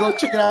episode. You go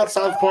check it out,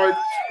 South Park.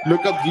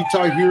 Look up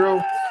Guitar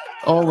Hero.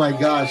 Oh my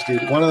gosh,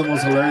 dude. One of the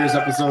most hilarious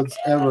episodes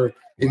ever.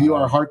 If you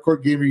are a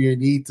hardcore gamer, you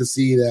need to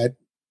see that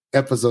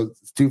episode.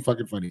 It's too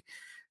fucking funny.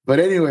 But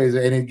anyways,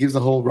 and it gives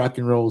a whole rock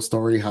and roll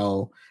story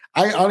how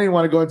I don't even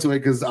want to go into it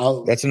because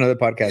that's another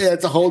podcast. Yeah,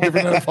 it's a whole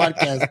different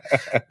podcast.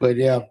 But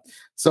yeah.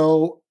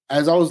 So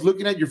as I was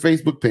looking at your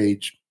Facebook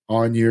page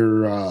on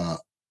your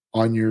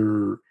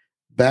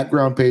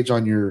background page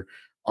on your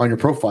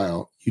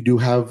profile, you do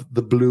have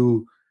the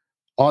blue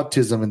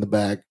autism in the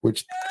back,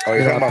 which you're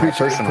talking about my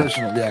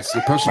personal. Yes,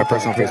 your personal. My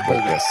personal Facebook.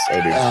 Yes,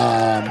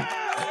 I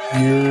do.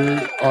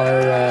 You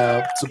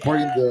are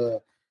supporting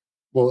it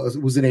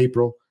was in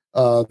April,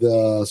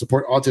 the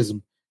Support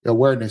Autism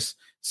Awareness.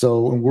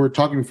 So when we're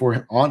talking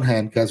before on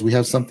hand, guys, we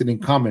have something in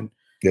common.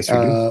 Yes, we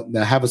do.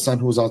 I have a son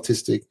who is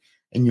autistic,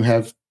 and you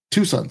have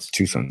two sons.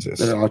 Yes.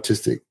 That are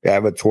autistic. Yeah, I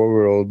have a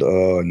 12-year-old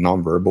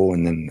nonverbal,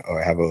 and then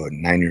I have a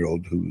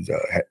 9-year-old who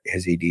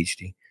has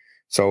ADHD.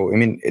 So, I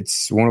mean,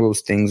 it's one of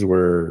those things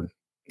where,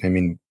 I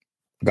mean,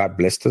 God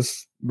blessed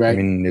us. Right. I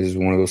mean, this is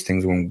one of those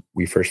things when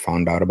we first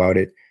found out about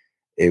it,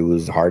 it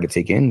was hard to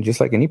take in, just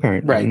like any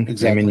parent. Right,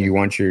 exactly. I mean, you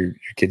want your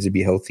kids to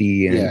be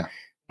healthy and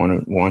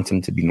want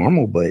them to be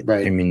normal, but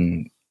I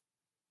mean,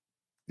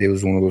 it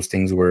was one of those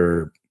things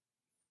where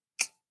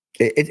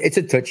it's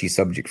a touchy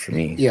subject for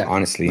me. Yeah,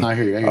 honestly. I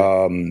hear you.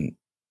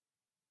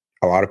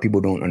 A lot of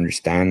people don't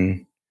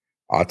understand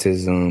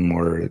autism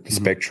or the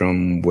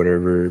spectrum,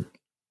 whatever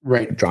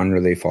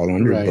genre they fall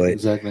under. Right, but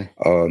exactly.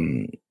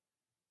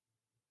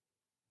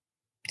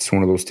 It's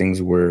one of those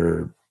things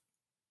where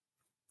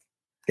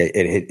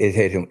it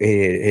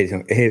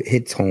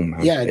hits home.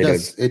 Man. Yeah, it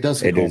does. It does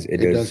hit home.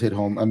 It does hit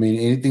home. I mean,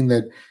 anything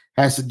that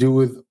has to do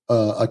with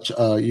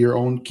your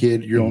own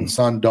kid, your own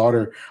son,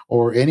 daughter,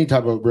 or any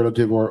type of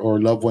relative or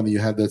loved one that you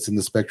have that's in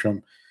the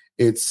spectrum,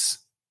 it's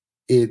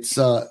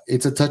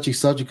a touchy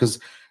subject because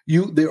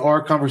there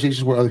are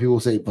conversations where other people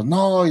say, but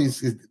no, they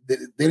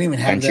don't even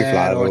have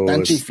that, or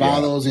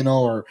tanchiflados,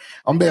 or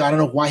I don't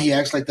know why he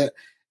acts like that,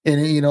 and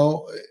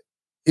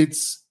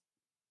it's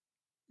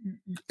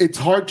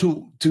hard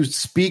to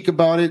speak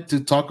about it, to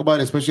talk about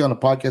it, especially on a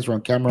podcast or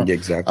on camera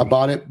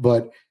about it.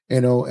 But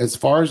as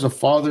far as a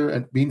father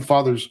and being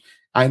fathers,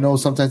 I know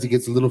sometimes it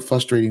gets a little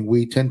frustrating.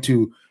 We tend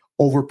to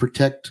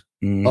overprotect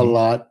a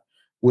lot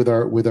with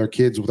our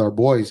kids, with our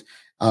boys.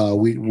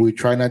 We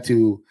try not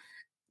to.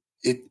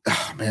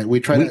 We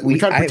try to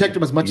protect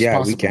them as much as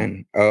possible. We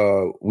can.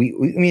 I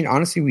mean,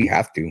 honestly, we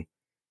have to,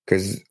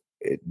 because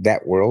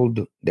that world,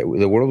 the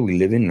world we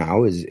live in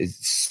now is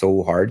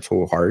so hard,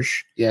 so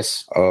harsh.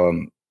 Yes. I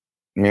mean,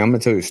 I'm gonna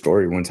tell you a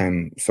story. One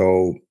time,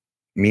 so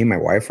me and my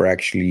wife were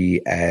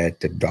actually at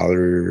the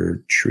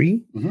Dollar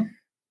Tree. Mm-hmm.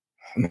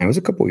 Man, it was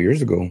a couple of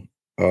years ago.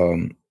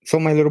 So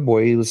my little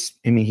boy he's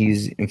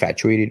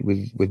infatuated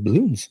with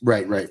balloons.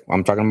 Right.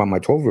 I'm talking about my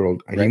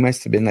 12-year-old. He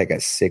must have been like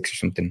at 6 or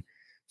something.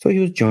 So he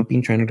was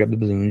jumping, trying to grab the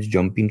balloons,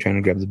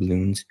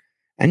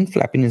 and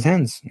flapping his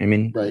hands. I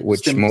mean, which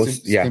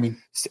stemming.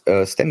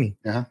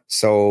 Uh-huh.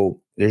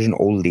 So there's an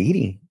old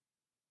lady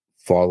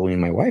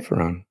following my wife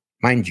around.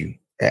 Mind you,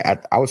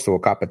 I was still a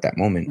cop at that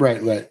moment.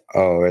 Right.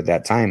 At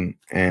that time.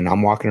 And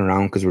I'm walking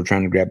around because we're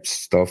trying to grab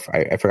stuff.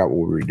 I forgot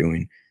what we were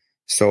doing.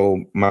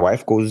 So my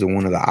wife goes to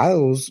one of the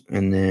aisles,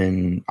 and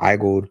then I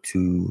go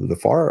to the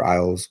far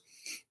aisles.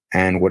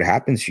 And what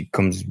happens, she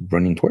comes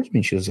running towards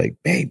me. She was like,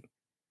 babe.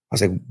 I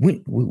was like,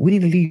 we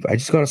need to leave. I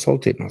just got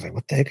assaulted. And I was like,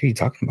 what the heck are you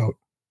talking about?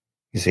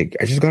 He's like,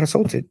 I just got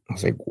assaulted. I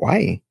was like, why?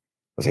 I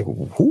was like,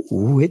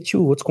 who hit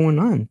you? What's going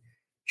on?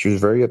 She was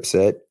very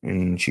upset.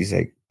 And she's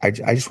like, I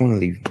just want to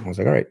leave. I was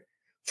like, all right.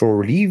 So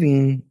we're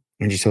leaving.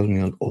 And she tells me,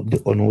 an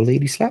old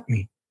lady slapped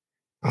me.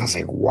 I was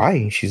like,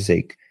 why? She's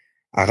like,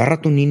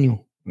 agarra tu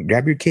niño.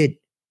 Grab your kid.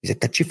 He's a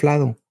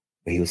chiflado.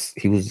 He was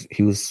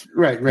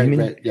right.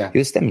 Yeah. He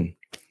was stemming.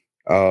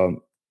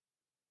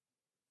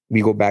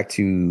 We go back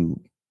to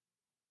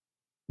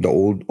the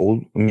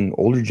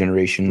older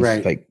generations,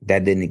 right. like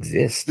that didn't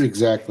exist.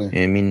 Exactly.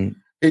 I mean,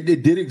 it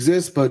did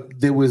exist, but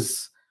there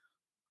was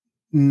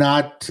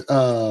not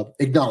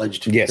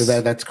acknowledged. Yes.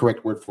 That's the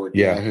correct word for it.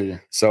 Yeah. I hear you.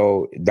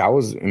 So that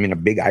was, a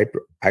big eye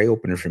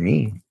opener for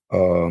me.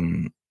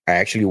 I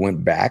actually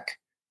went back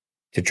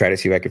to try to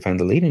see if I could find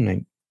the lady,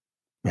 and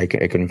I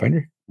couldn't find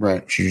her.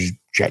 Right. She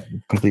just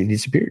completely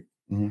disappeared.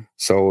 Mm-hmm.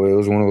 So it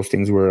was one of those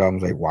things where I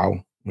was like,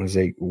 wow. I was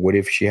like, what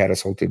if she had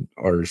assaulted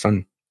our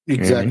son?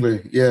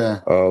 Exactly.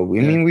 Yeah.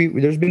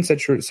 There's been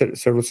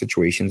several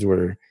situations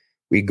where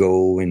we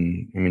go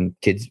and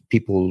kids,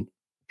 people,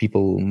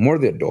 more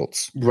the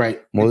adults,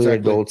 right? More the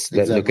adults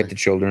that look at the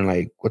children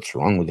like, what's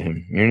wrong with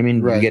him? You know what I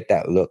mean? Right. We get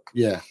that look.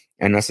 Yeah.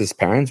 And us as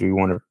parents, we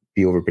want to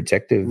be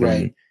overprotective.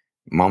 Right. And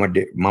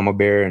Mama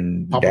Bear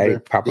and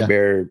Papa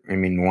Bear,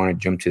 want to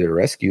jump to the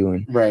rescue.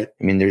 And right.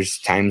 There's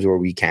times where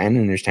we can,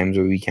 and there's times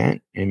where we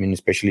can't.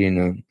 Especially in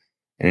an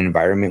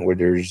environment where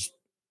there's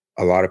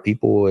a lot of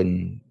people,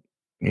 and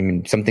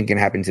something can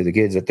happen to the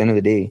kids. At the end of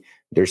the day,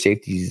 their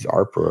safety is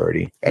our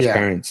priority as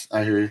parents.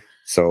 I hear you.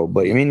 So,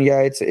 but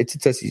it's a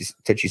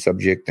touchy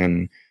subject,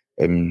 and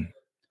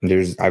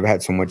I've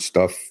had so much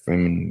stuff.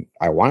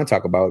 I want to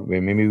talk about.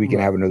 Maybe we can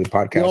have another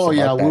podcast. Oh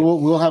yeah,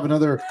 we'll have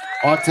another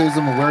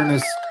autism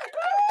awareness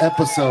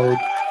episode.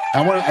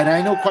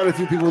 I know quite a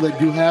few people that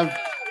do have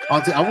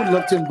autism. I would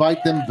love to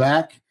invite them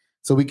back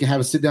so we can have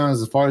a sit down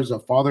as far as a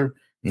father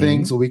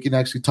thing, so we can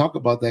actually talk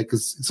about that,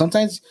 because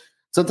sometimes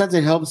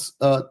it helps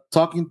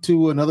talking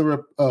to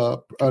another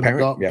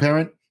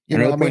parent.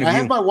 I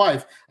have my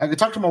wife. I can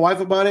talk to my wife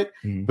about it,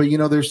 but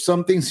there's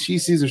some things she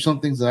sees, or some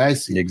things that I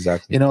see.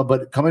 Exactly.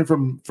 But coming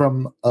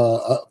from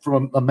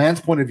a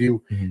man's point of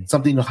view,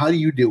 something. How do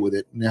you deal with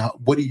it?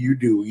 What do you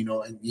do?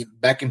 And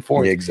back and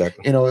forth. Yeah,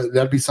 exactly.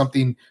 That'd be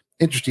something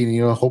interesting.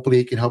 Hopefully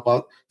it can help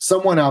out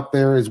someone out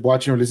there is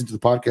watching or listening to the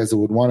podcast that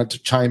would want to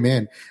chime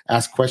in,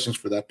 ask questions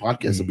for that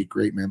podcast. It'd be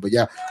great, man. But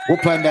yeah, we'll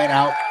plan that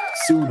out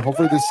soon.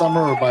 Hopefully this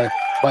summer or by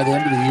the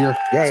end of the year,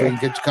 so you can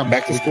get to come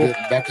back to school.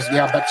 Back to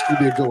school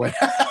be a good one.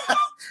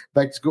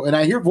 Back to school, and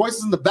I hear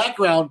voices in the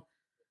background.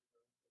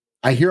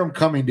 I hear them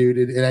coming, dude,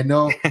 and I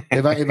know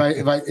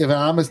if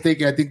I'm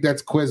mistaken, I think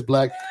that's Quiz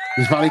Black.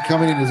 He's probably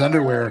coming in his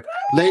underwear.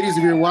 Ladies,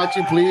 if you're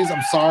watching, please,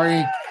 I'm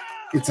sorry.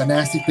 It's a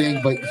nasty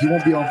thing, but he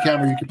won't be on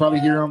camera. You can probably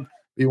hear him,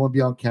 but he won't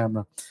be on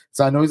camera.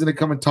 So I know he's going to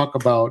come and talk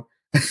about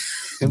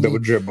double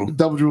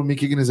dribble, me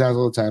kicking his ass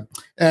all the time,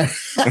 and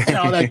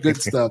all that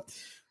good stuff.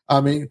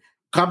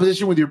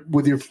 Competition with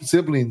your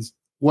siblings.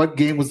 What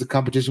game was the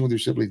competition with your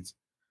siblings?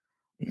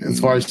 As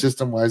far as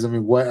system wise,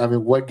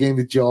 what game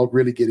did y'all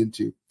really get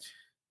into?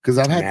 Because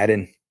I've had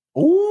Madden.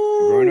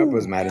 Ooh. Growing up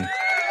was Madden.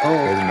 Oh,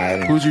 it was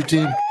Madden. Who's your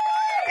team?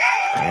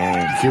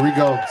 Here we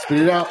go. Spit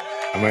it out.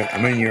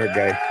 I'm a New York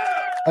guy.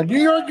 A New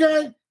York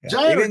guy? Yeah.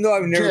 Giant? Even though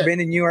I've never been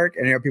to New York,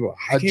 and there are people.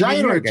 A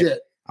Giant or a Jet?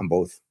 I'm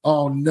both.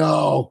 Oh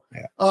no!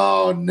 Yeah.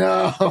 Oh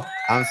no!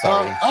 I'm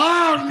sorry.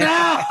 Oh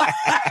no!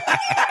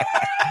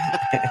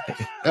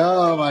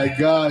 Oh my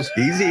gosh!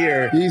 He's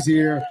here.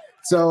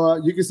 So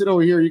you can sit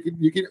over here.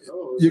 You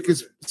can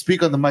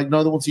speak on the mic.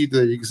 No, they won't see you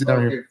there. You can sit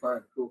down here.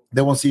 Fine, cool.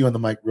 They won't see you on the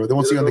mic, bro. They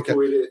won't see you on the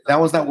camera. That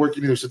one's not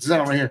working either. So sit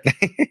down right here.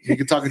 You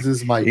can talk into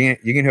this mic.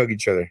 You can hug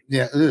each other.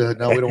 Yeah.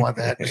 No, we don't want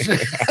that.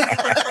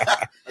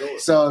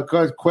 So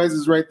Quez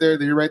is right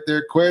there. You're right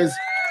there. Quez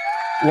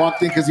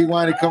walked in because he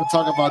wanted to come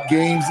talk about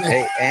games.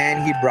 Hey,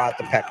 and he brought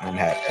the Pac-Man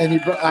hat.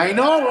 I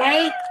know,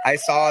 right? I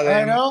saw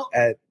them.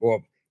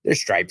 They're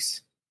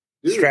stripes.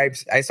 Dude.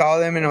 Stripes. I saw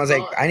them and I was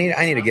like, I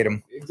need to get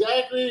them.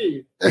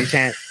 Exactly. You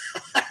can't.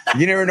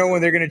 You never know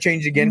when they're gonna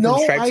change again from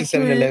stripes to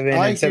 7-Eleven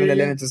and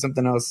 7-Eleven to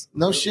something else.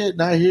 No shit.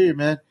 Not here,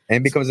 man. And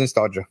it becomes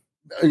nostalgia.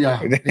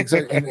 Yeah.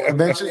 Exactly. And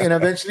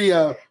eventually,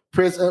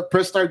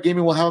 Press Start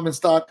Gaming will have them in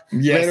stock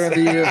later in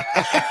the year.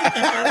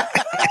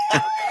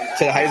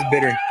 To the highest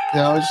bidder.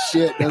 No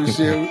shit.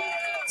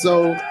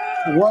 So,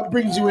 what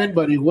brings you in,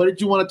 buddy? What did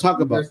you want to talk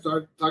about? I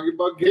started talking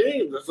about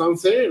games. That's what I'm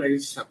saying. I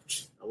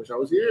wish I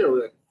was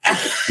here.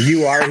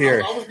 You are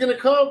here. I was gonna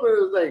come, but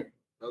it was like,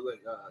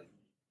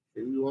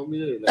 maybe you want me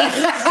to?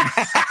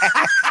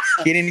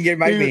 He didn't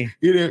invite me.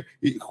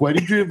 Why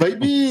did you invite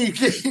me?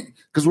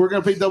 Because we're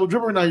gonna play Double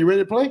Dribble now. You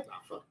ready to play?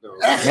 No.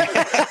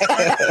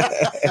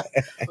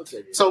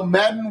 So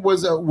Madden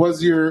was a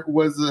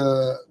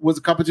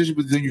competition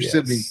between your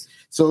siblings.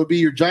 So it'd be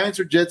your Giants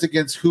or Jets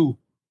against who?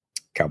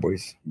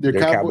 Cowboys. They're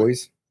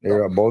Cowboys.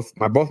 They're both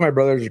my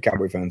brothers are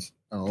Cowboy fans.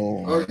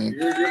 Oh,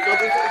 you're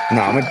Cowboy fan?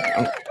 No, I'm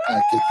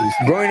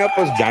growing up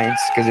was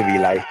Giants because of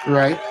Eli.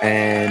 Right.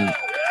 And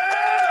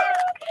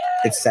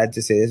it's sad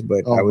to say this,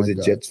 but I was a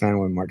Jets fan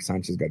when Mark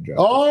Sanchez got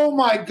drafted. Oh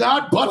my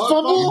God, butt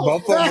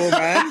fumble,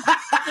 man.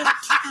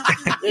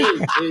 Hey,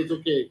 it's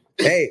okay.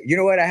 Hey, you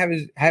know what? I have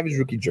his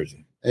rookie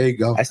jersey. There you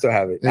go. I still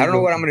have it. I don't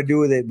know what I'm gonna do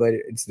with it, but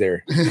it's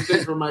there.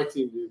 It's for my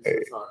team, dude. So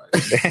it's all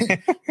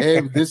right. Hey,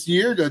 this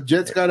year the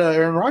Jets got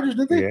Aaron Rodgers,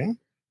 didn't they? Yeah.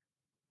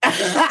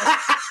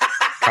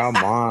 Come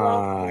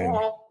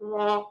on.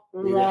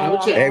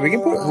 Yeah, Hey, we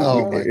can put.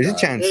 There's a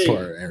chance.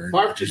 Hey,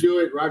 Mark can do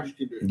it. Roger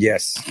can do it.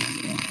 Yes.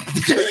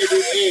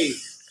 Hey,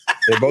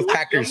 They're both he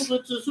Packers.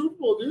 went to the Super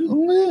Bowl, dude.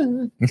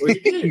 Well, he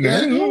did.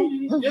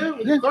 Yeah,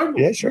 with the Cardinals.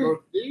 Yeah,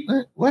 sure.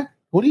 What?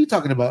 What are you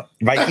talking about?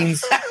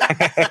 Vikings.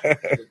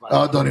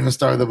 Oh, don't even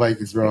start the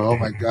Vikings, bro. Oh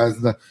my God,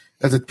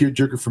 that's a pure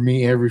jerker for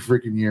me every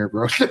freaking year,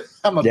 bro.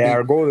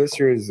 Our goal this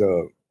year is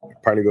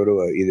probably go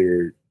to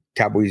either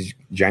Cowboys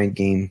Giant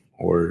game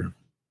or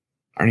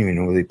I don't even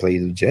know if they play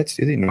the Jets.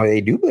 Do they? No,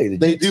 they do play the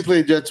Jets. They do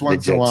play Jets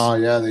once in a while.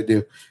 Yeah, they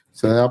do.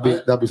 So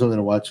that'll be something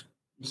to watch.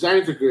 The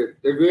Giants are good.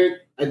 They're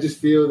good. I just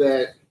feel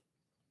that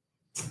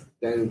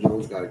Daniel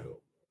Jones got to go.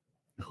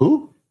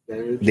 Who?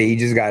 They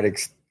just got a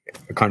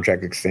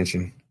contract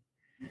extension.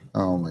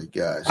 Oh my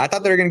gosh! I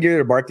thought they were gonna give it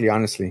to Barkley,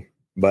 honestly,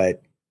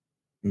 but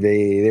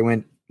they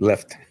went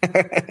left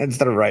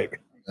instead of right.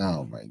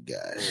 Oh my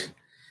gosh!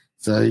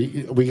 So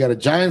we got a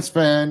Giants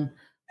fan,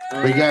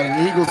 we got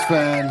an Eagles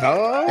fan,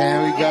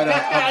 and we got a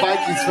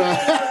Vikings fan.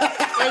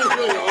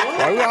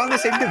 Why are we all in the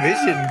same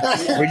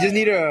division? We just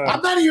need a.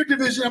 I'm not in your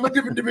division. I'm a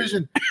different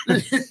division.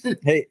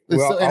 Hey,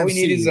 well, all we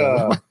need is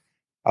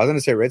I was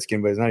gonna say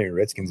Redskins, but it's not even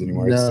Redskins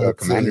anymore. No,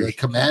 it's Commanders. The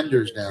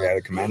Commanders now. Yeah,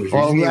 the Commanders.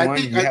 Well,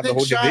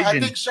 I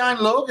think Sean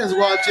Logan's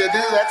watching. I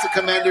think that's a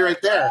Commander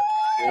right there.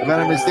 If I'm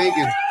not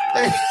mistaken.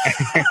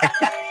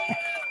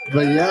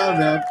 But yeah,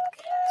 man.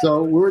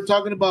 So we were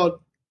talking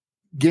about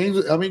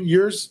games. I mean,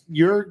 your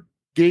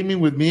gaming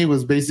with me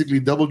was basically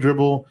Double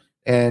Dribble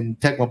and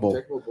Tecmo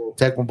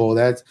Bowl.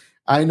 That's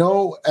I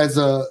know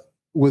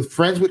with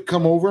friends would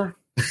come over.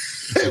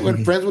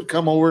 When friends would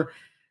come over,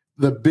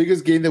 the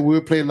biggest game that we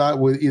would play a lot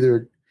with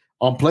either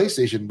on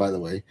PlayStation, by the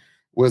way,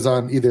 was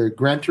on either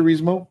Gran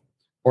Turismo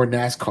or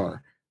NASCAR.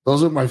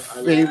 Those are my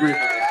favorite.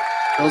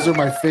 Those are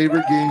my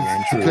favorite games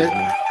to play.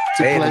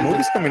 The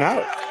movie's coming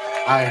out.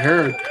 I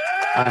heard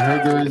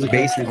there is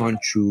based on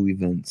true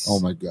events. Oh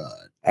my God!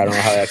 I don't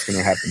know how that's going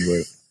to happen,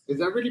 but is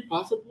that really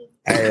possible?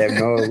 I have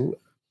no.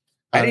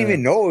 I didn't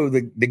even know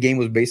the game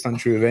was based on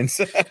true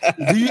events.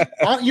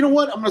 You know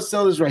what? I'm going to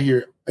sell this right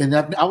here. And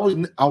I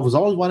was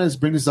always wanting to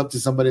bring this up to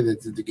somebody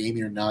that's into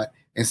gaming or not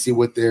and see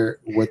what their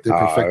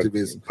perspective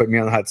is. Put me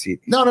on the hot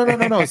seat.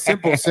 No.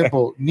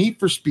 Simple. Need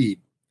for Speed,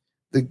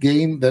 the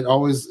game that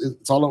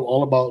it's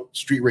all about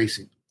street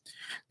racing.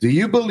 Do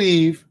you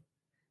believe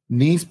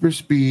Need for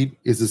Speed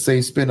is the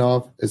same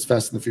spinoff as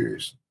Fast and the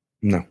Furious?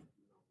 No.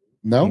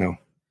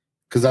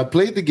 Because I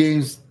played the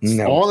games,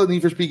 all the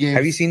Need for Speed games.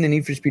 Have you seen the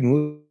Need for Speed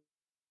movie?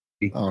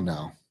 Oh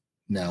no.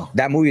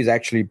 That movie is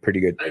actually pretty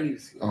good.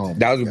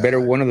 That was better.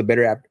 One of the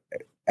better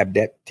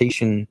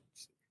adaptations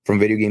from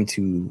video game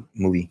to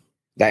movie.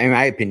 That, in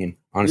my opinion,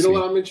 honestly. You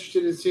know what I'm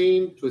interested in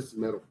seeing? Twisted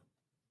Metal.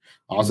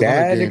 Also,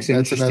 that looks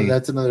interesting.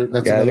 That's another one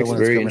that's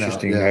very coming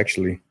interesting. out. Yeah.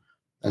 Actually,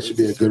 that should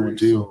be a good one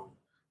too.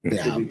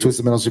 Yeah,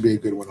 Twisted Metal should be a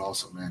good one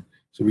also, man.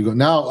 So we go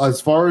now.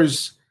 As far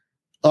as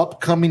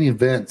upcoming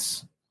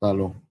events,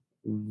 Lalo,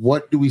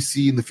 what do we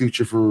see in the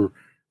future for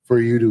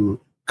you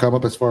to come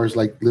up as far as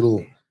like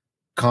little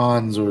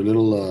cons or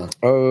little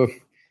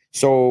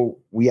so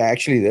we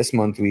actually this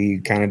month we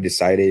kind of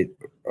decided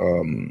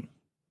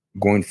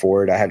going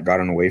forward I had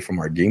gotten away from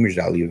our Gamers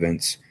Alley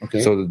events.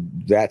 Okay. So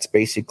that's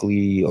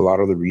basically a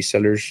lot of the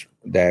resellers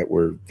that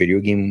were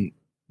video game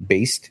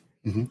based,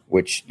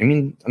 which I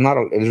mean there's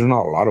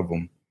not a lot of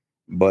them,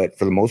 but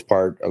for the most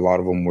part a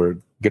lot of them were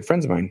good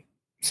friends of mine.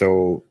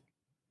 So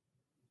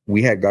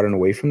we had gotten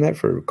away from that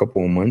for a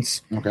couple of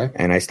months. Okay.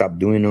 And I stopped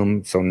doing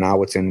them. So now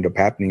what's ended up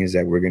happening is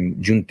that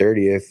June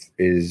 30th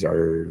is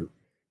our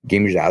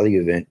Gamers Alley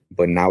event,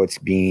 but now it's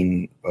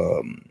being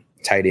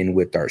tied in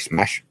with our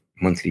Smash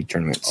monthly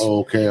tournaments. Oh,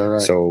 okay. All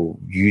right. So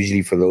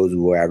usually for those,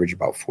 we'll average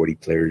about 40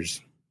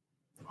 players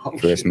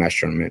for the Smash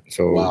tournament.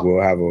 So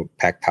we'll have a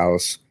packed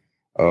house.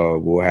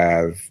 We'll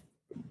have,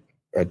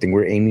 I think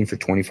we're aiming for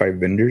 25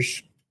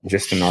 vendors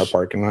just in our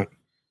parking lot.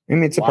 I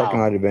mean, it's a parking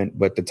lot event,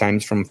 but the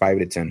time's from 5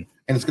 to 10.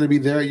 And it's going to be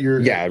there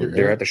at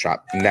they're at the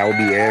shop. And that will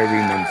be every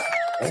month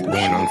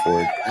going on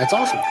forward. That's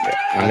awesome. Yeah.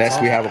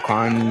 Unless we have a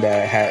con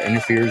that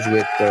interferes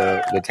with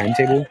the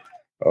timetable,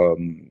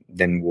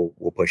 then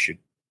we'll push it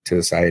to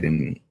the side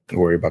and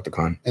worry about the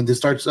con. And this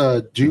starts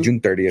June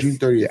 30th. June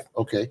 30th. Yeah.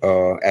 Okay.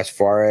 As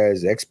far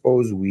as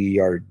expos,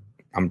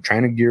 I'm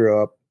trying to gear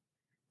up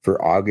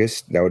for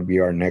August. That would be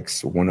our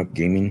next One Up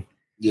Gaming.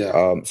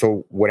 Yeah.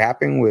 So what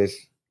happened with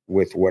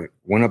what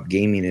One Up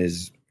Gaming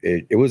is,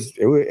 it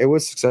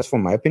was successful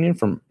in my opinion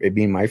from it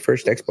being my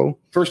first expo.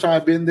 First time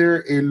I've been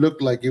there, it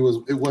looked like it was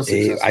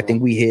successful. I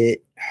think we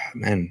hit,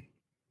 man,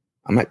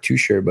 I'm not too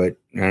sure, but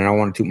and I don't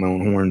want to toot my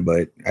own horn,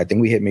 but I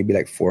think we hit maybe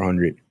like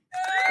 400,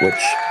 which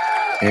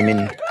I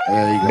mean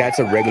that's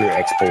a regular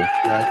expo.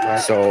 Right.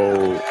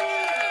 So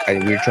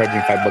we were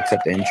charging $5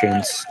 at the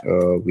entrance.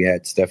 We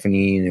had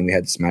Stephanie and then we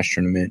had the Smash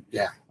tournament.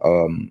 Yeah.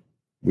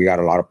 We got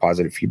a lot of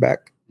positive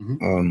feedback.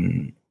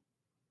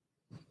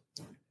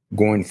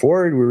 Going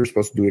forward, we were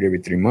supposed to do it every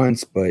 3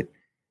 months, but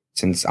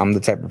since I'm the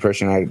type of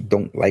person I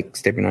don't like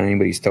stepping on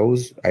anybody's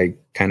toes, I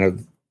kind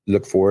of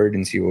look forward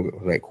and see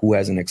like who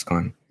has the next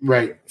con.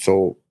 Right.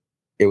 So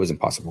it was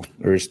impossible.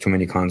 There's too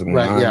many cons going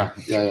Right. on.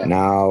 Yeah.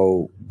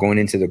 Now going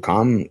into the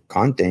con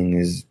thing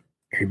is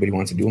everybody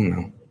wants to do them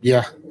now.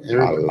 Yeah.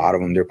 A lot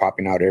of them, they're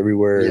popping out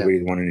everywhere. Yeah.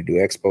 Everybody's wanting to do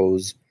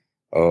expos,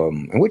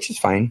 and which is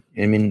fine.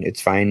 I mean,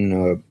 it's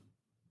fine.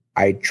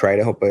 I try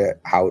to help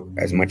out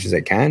as much as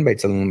I can by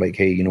telling them like,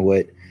 hey, you know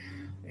what?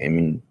 I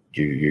mean,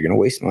 you're gonna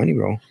waste money,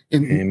 bro.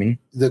 And you know what I mean,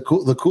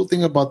 the cool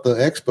thing about the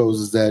expos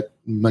is that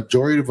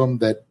majority of them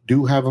that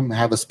do have them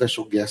have a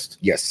special guest.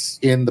 Yes,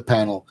 in the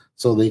panel,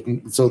 so the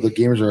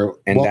gamers are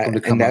welcome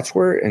to come.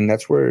 And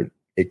that's where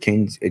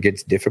it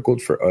gets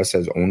difficult for us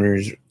as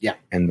owners,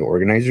 and the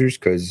organizers,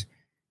 because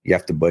you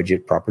have to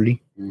budget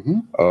properly.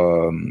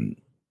 Mm-hmm.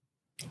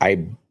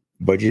 I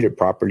budgeted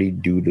properly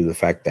due to the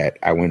fact that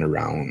I went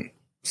around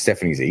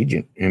Stephanie's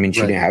agent. I mean, she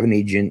didn't have an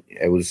agent.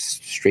 It was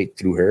straight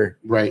through her.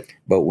 Right.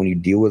 But when you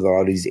deal with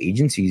all these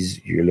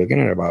agencies, you're looking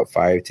at about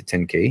 $5,000 to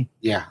 $10,000.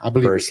 Yeah, I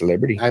believe per it.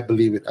 celebrity. I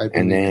believe it.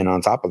 And then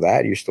on top of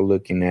that, you're still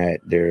looking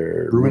at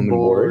their room and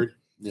board,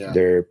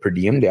 their per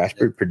diem. They ask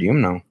for per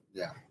diem now.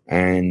 Yeah.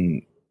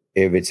 And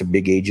if it's a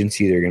big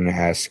agency, they're going to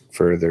ask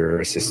for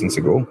their assistants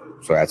to go.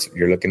 So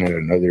you're looking at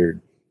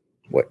another,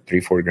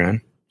 $3-4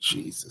 grand.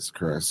 Jesus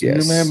Christ.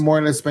 Yes. You man, more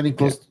or less spending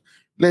close.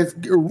 Let's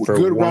For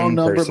good round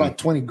number person. about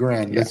 20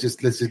 grand. Yeah. Let's just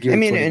give. I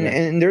mean, it 20 grand.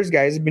 and there's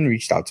guys have been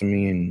reached out to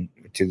me and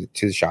to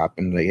the shop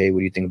and like, hey, what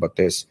do you think about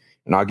this?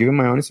 And I'll give them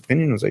my honest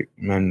opinion. I was like,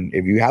 man,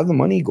 if you have the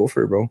money, go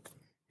for it, bro.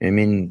 I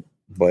mean,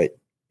 but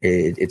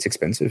it's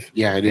expensive.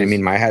 Yeah, it is. I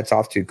mean, my hat's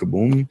off to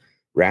Kaboom,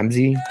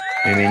 Ramsey.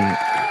 I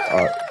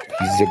mean,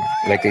 he's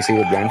like they say,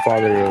 the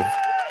grandfather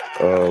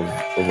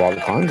of all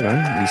the cons,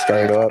 man. He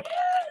started up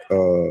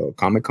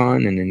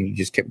Comic-Con and then he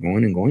just kept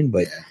going and going,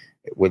 but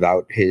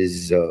without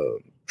his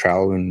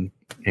trial and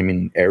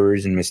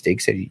errors and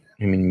mistakes that he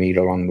made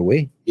along the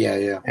way.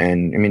 Yeah.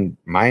 And I mean,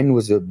 mine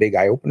was a big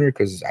eye opener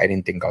because I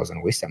didn't think I was going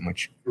to waste that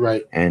much.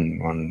 Right.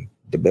 And when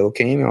the bill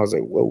came, I was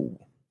like, whoa.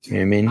 You know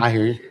what I mean? I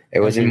hear you. It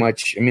wasn't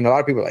much. I mean, a lot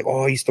of people are like,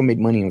 oh, you still made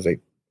money. I was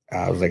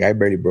like, I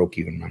barely broke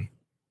even, man.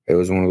 It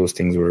was one of those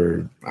things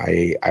where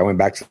I went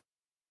back to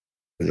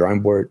the drawing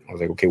board. I was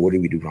like, okay, what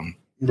did we do wrong?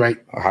 Right.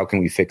 How can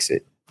we fix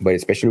it? But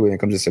especially when it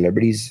comes to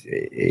celebrities,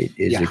 it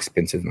is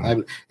expensive,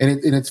 man. And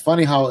it's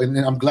funny how, and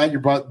I'm glad you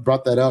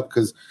brought that up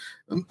because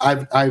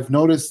I've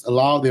noticed a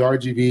lot of the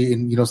RGV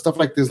and stuff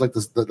like this, like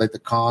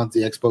the cons,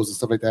 the expos, and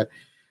stuff like that.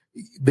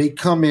 They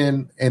come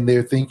in and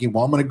they're thinking,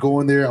 well, I'm going to go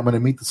in there, I'm going to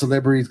meet the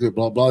celebrities,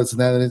 blah blah, this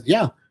and that. And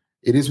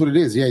it is what it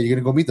is. Yeah, you're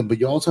going to go meet them, but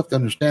you also have to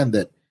understand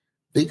that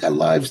they got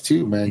lives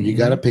too, man. Mm-hmm. You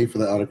got to pay for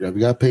the autograph. You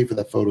got to pay for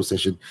that photo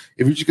session.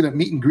 If you're just going to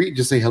meet and greet, and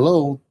just say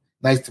hello,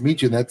 nice to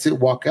meet you, and that's it.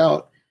 Walk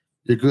out.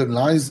 You're good. And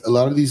a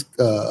lot of these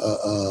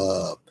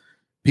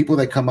people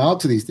that come out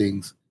to these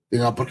things,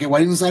 they're like, okay, why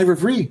didn't you sign it for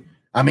free?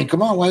 I mean,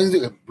 come on, why is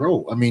it,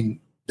 bro? I mean,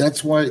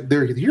 that's why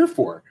they're here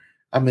for.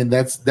 I mean,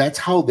 that's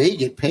how they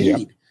get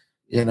paid.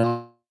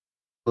 Yep.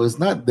 It's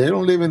not. They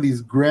don't live in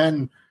these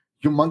grand,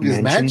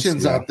 humongous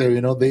mansions out there.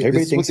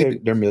 Everybody thinks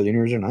they're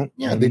millionaires or not.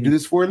 Yeah, they do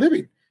this for a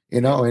living.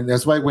 And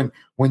that's why when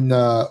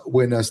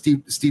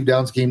Steve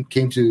Downs came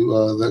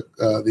to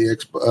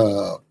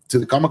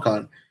the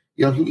Comic-Con,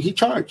 he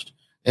charged.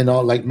 And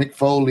all like Mick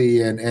Foley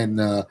and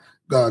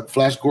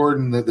Flash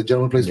Gordon, the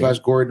gentleman who plays Flash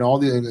Gordon, all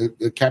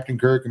the Captain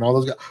Kirk and all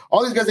those guys,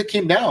 all these guys that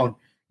came down,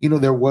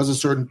 there was a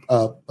certain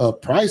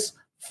price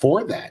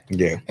for that.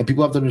 Yeah. And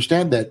people have to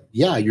understand that,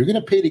 you're going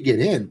to pay to get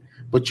in,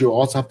 but you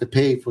also have to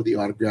pay for the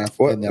autograph.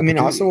 Well,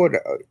 also what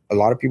a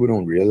lot of people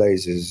don't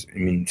realize is,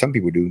 some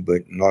people do,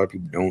 but a lot of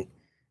people don't,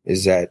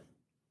 is that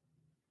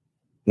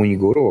when you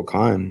go to a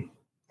con,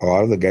 a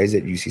lot of the guys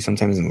that you see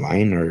sometimes in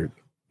line are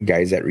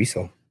guys that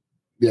resell.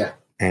 Yeah.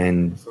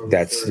 And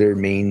that's their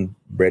main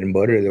bread and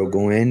butter. They'll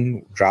go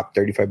in, drop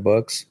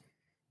 $35,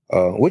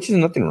 which is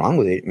nothing wrong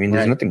with it.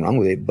 There's nothing wrong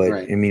with it. But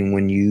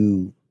when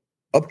you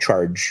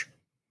upcharge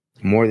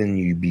more than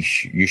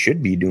you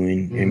should be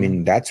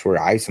doing, that's where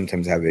I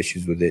sometimes have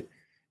issues with it.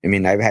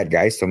 I've had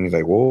guys tell me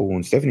like, "Whoa,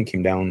 when Stephanie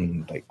came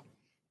down, like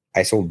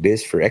I sold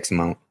this for X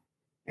amount,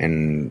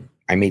 and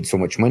I made so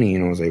much money."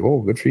 And I was like, "Oh,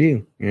 good for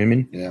you." You know what I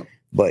mean? Yeah.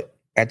 But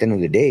at the end of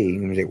the day,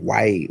 I was like,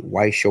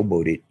 why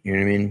showboat it? You know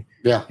what I mean?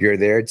 Yeah. You're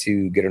there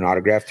to get an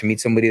autograph, to meet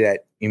somebody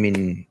that,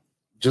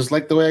 just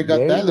like the way I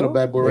got that little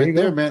bad boy right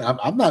there, man.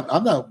 I'm not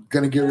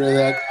going to get rid of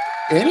that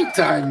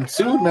anytime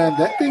soon, man.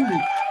 That thing,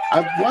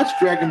 I watched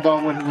Dragon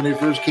Ball when it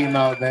first came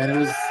out, man.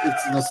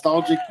 It's a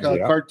nostalgic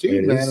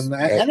cartoon, man. And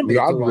anime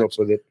to watch.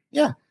 With it.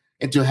 Yeah.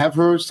 And to have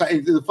her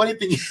sign, the funny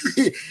thing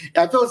is,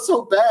 I felt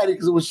so bad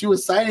because when she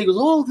was signing, he goes,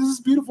 "Oh, this is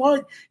beautiful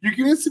art. You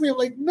give this to me." I'm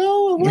like,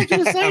 "No, I want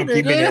you to sign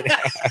it. I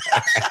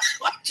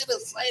want you to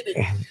sign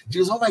it." She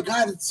goes, "Oh my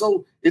God, it's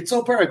so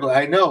perfect."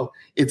 I know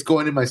it's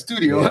going in my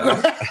studio.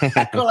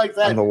 I go like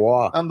that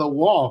on the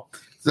wall.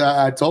 So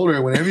I told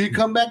her, whenever you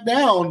come back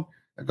down,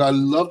 I'd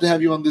love to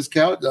have you on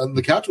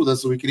the couch with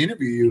us so we can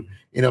interview you.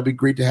 It'd be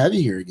great to have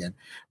you here again.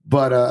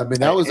 But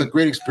that was a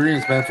great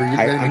experience, man, for you.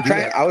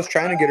 I was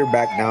trying to get her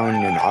back down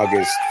in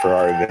August for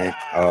our event,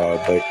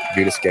 but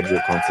due to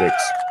schedule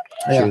conflicts,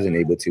 she wasn't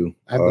able to.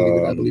 I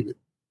believe it.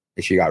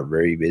 she got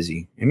very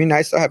busy. I mean,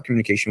 I still have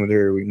communication with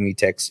her. We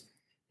text,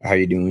 how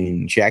you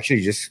doing? She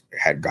actually just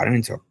had gotten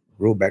into a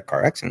real bad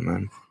car accident,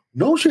 man.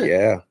 No shit.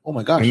 Yeah. Oh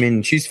my gosh. I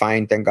mean, she's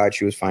fine. Thank God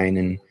she was fine.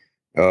 And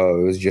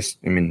it was just,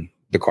 I mean,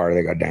 the car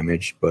that got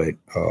damaged. But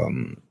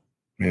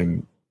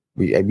and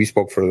we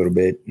spoke for a little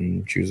bit,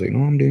 and she was like,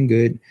 "No, I'm doing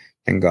good.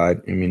 Thank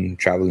God." I mean,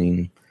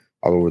 traveling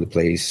all over the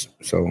place.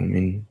 So, I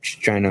mean,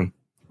 she's trying to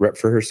rep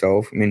for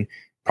herself. I mean,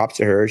 props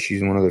to her.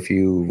 She's one of the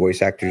few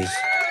voice actors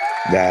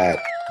that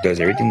does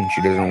everything.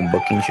 She does her own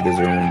booking. She does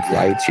her own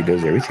flights. She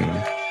does everything.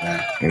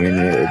 Yeah. I mean,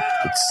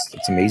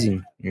 it's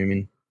amazing. You know what I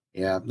mean?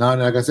 Yeah. No,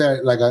 like I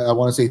said, I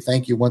want to say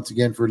thank you once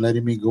again for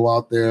letting me go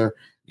out there.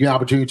 The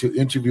opportunity to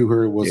interview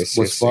her was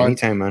fun.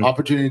 Anytime, man.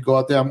 Opportunity to go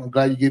out there. I'm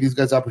glad you gave these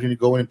guys the opportunity to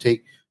go in and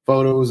take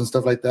photos and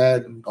stuff like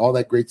that, and all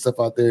that great stuff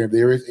out there. If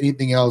there is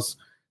anything else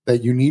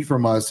that you need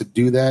from us to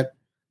do that,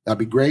 that'd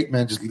be great,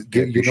 man. Just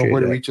you know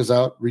where to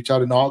reach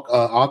out in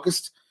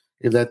August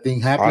if that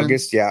thing happens.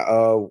 August,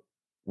 yeah.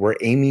 We're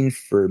aiming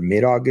for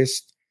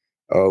mid-August.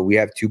 We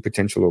have 2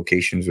 potential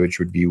locations, which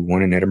would be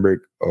one in Edinburgh,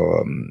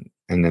 and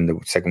then the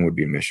second would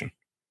be in Mission.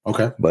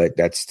 Okay, but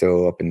that's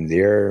still up in the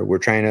air.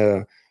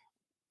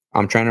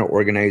 I'm trying to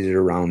organize it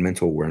around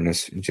mental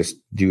awareness, just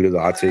due to the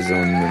autism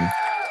and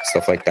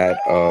stuff like that.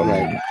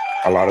 Right.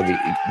 A lot of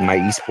my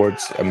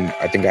esports.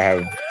 I think I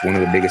have one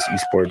of the biggest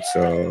esports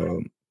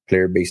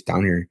player base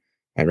down here,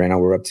 and right now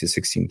we're up to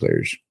 16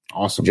 players.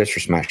 Awesome, just for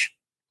Smash.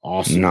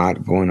 Awesome.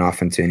 Not going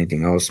off into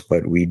anything else,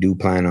 but we do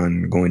plan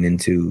on going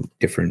into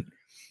different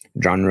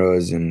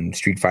genres and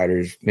Street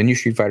Fighters. The new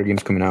Street Fighter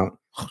game's coming out.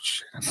 Oh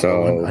shit!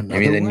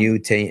 The new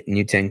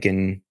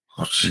Tekken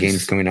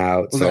game's coming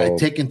out. Was that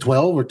Tekken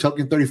 12 or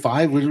Tekken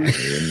 35? I don't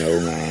know,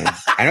 man.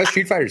 I know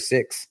Street Fighter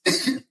 6.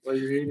 Why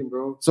you hating,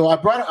 bro? So I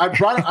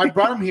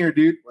brought him here,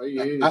 dude. Why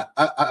you hating?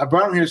 I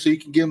brought him here so you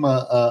can give him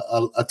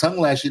a tongue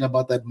lashing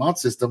about that mod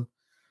system.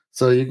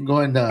 So you can go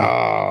ahead and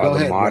go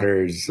ahead.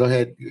 Modders.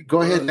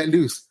 Go ahead and let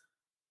loose.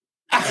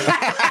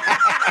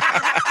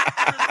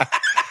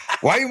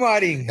 Why are you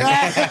modding?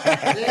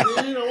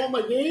 I want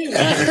my game.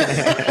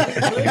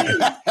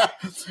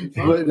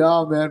 But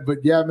no, man. But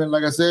yeah, man.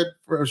 Like I said,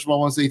 first of all, I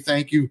want to say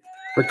thank you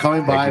for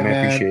coming by, man.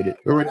 I appreciate it.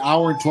 We're an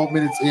hour and 12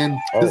 minutes in.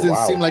 This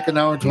doesn't seem like an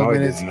hour and 12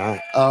 minutes. It does not.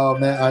 Oh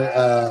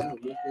man,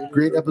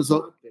 great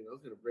episode.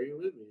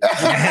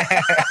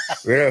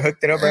 We're gonna hook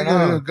it up right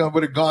now.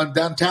 Would have gone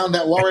downtown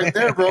that wall right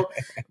there, bro.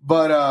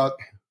 But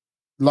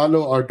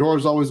Lalo, our door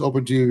is always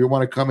open to you. If you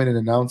want to come in and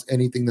announce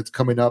anything that's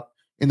coming up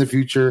in the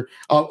future.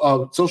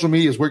 Social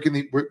medias, where can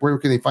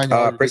they find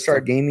you? Press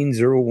Start Gaming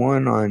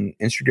 01 on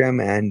Instagram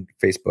and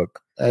Facebook.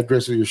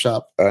 Address of your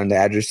shop. And the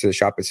address of the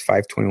shop is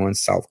 521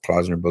 South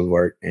Klausner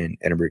Boulevard in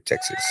Edinburgh,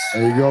 Texas.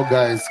 There you go,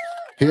 guys.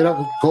 Hit it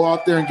up. Go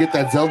out there and get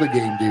that Zelda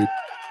game, dude.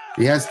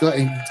 He has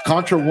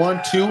Contra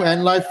 1, 2,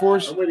 and Life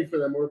Force. I'm waiting for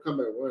that Mortal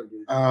Kombat 1,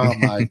 dude. Oh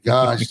my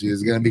gosh, dude.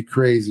 It's gonna be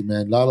crazy,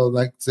 man. Lalo,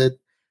 like I said,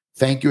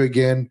 thank you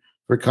again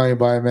for coming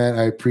by, man.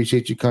 I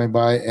appreciate you coming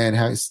by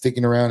and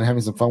sticking around and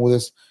having some fun with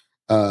us.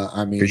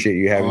 Appreciate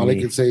you having me. All I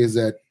can say is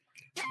that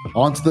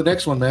on to the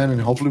next one, man,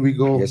 and hopefully we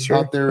go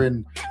out there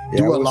and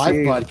do a live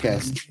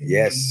podcast.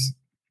 Yes,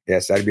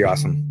 that'd be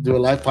awesome. Do a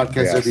live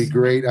podcast. That'd be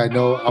great. I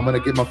know I'm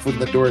gonna get my foot in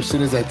the door as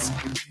soon as that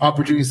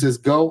opportunity says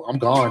go. I'm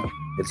gone.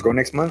 Let's go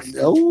next month.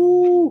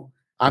 Oh,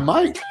 I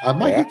might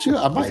get you.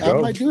 I might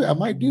do it. I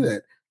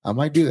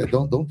might do that.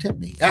 Don't tempt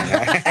me.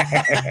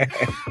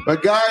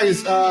 But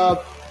guys,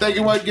 thank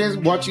you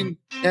again watching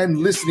and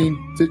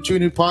listening to the True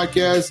New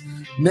Podcast.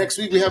 Next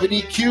week we have an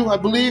EQ, I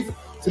believe.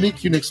 It's an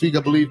EQ next week,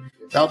 I believe.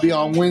 That'll be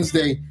on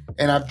Wednesday,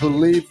 and I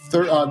believe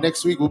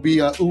next week will be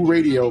OO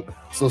Radio.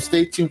 So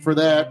stay tuned for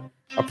that.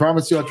 I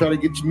promise you, I'll try to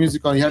get your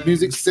music on. You have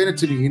music, send it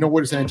to me. You know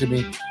where to send it to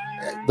me.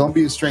 Don't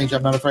be a stranger.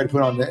 I'm not afraid to put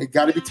it on. It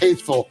got to be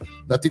tasteful.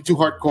 Nothing too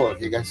hardcore.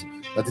 Okay, guys?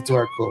 Nothing too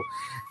hardcore.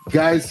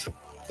 Guys,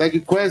 thank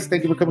you, Quez.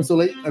 Thank you for coming so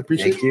late. I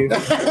appreciate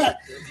it.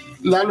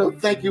 Lalo,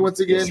 thank you once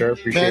again. Yes, sir,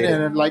 appreciate it.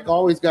 And like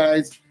always,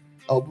 guys,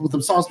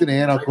 the song's going to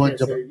end. I'll go ahead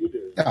and jump.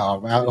 Oh,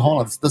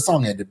 hold on. The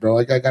song ended, bro.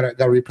 I gotta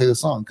replay the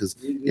song because,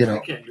 you know. I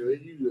can't do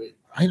it. You do it.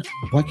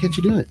 Why can't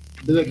you do it?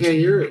 Because I can't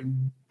hear it.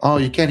 Oh,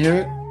 you can't hear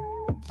it?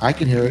 I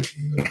can hear it.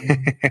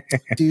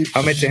 Dude.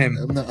 I'm into him.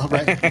 No,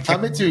 right.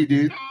 I'm into you,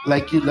 dude.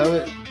 Like you love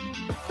it.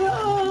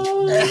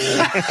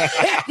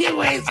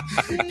 Anyways,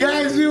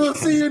 guys, we will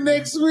see you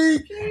next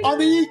week on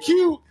the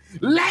EQ.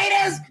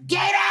 Latest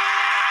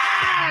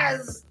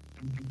Gators!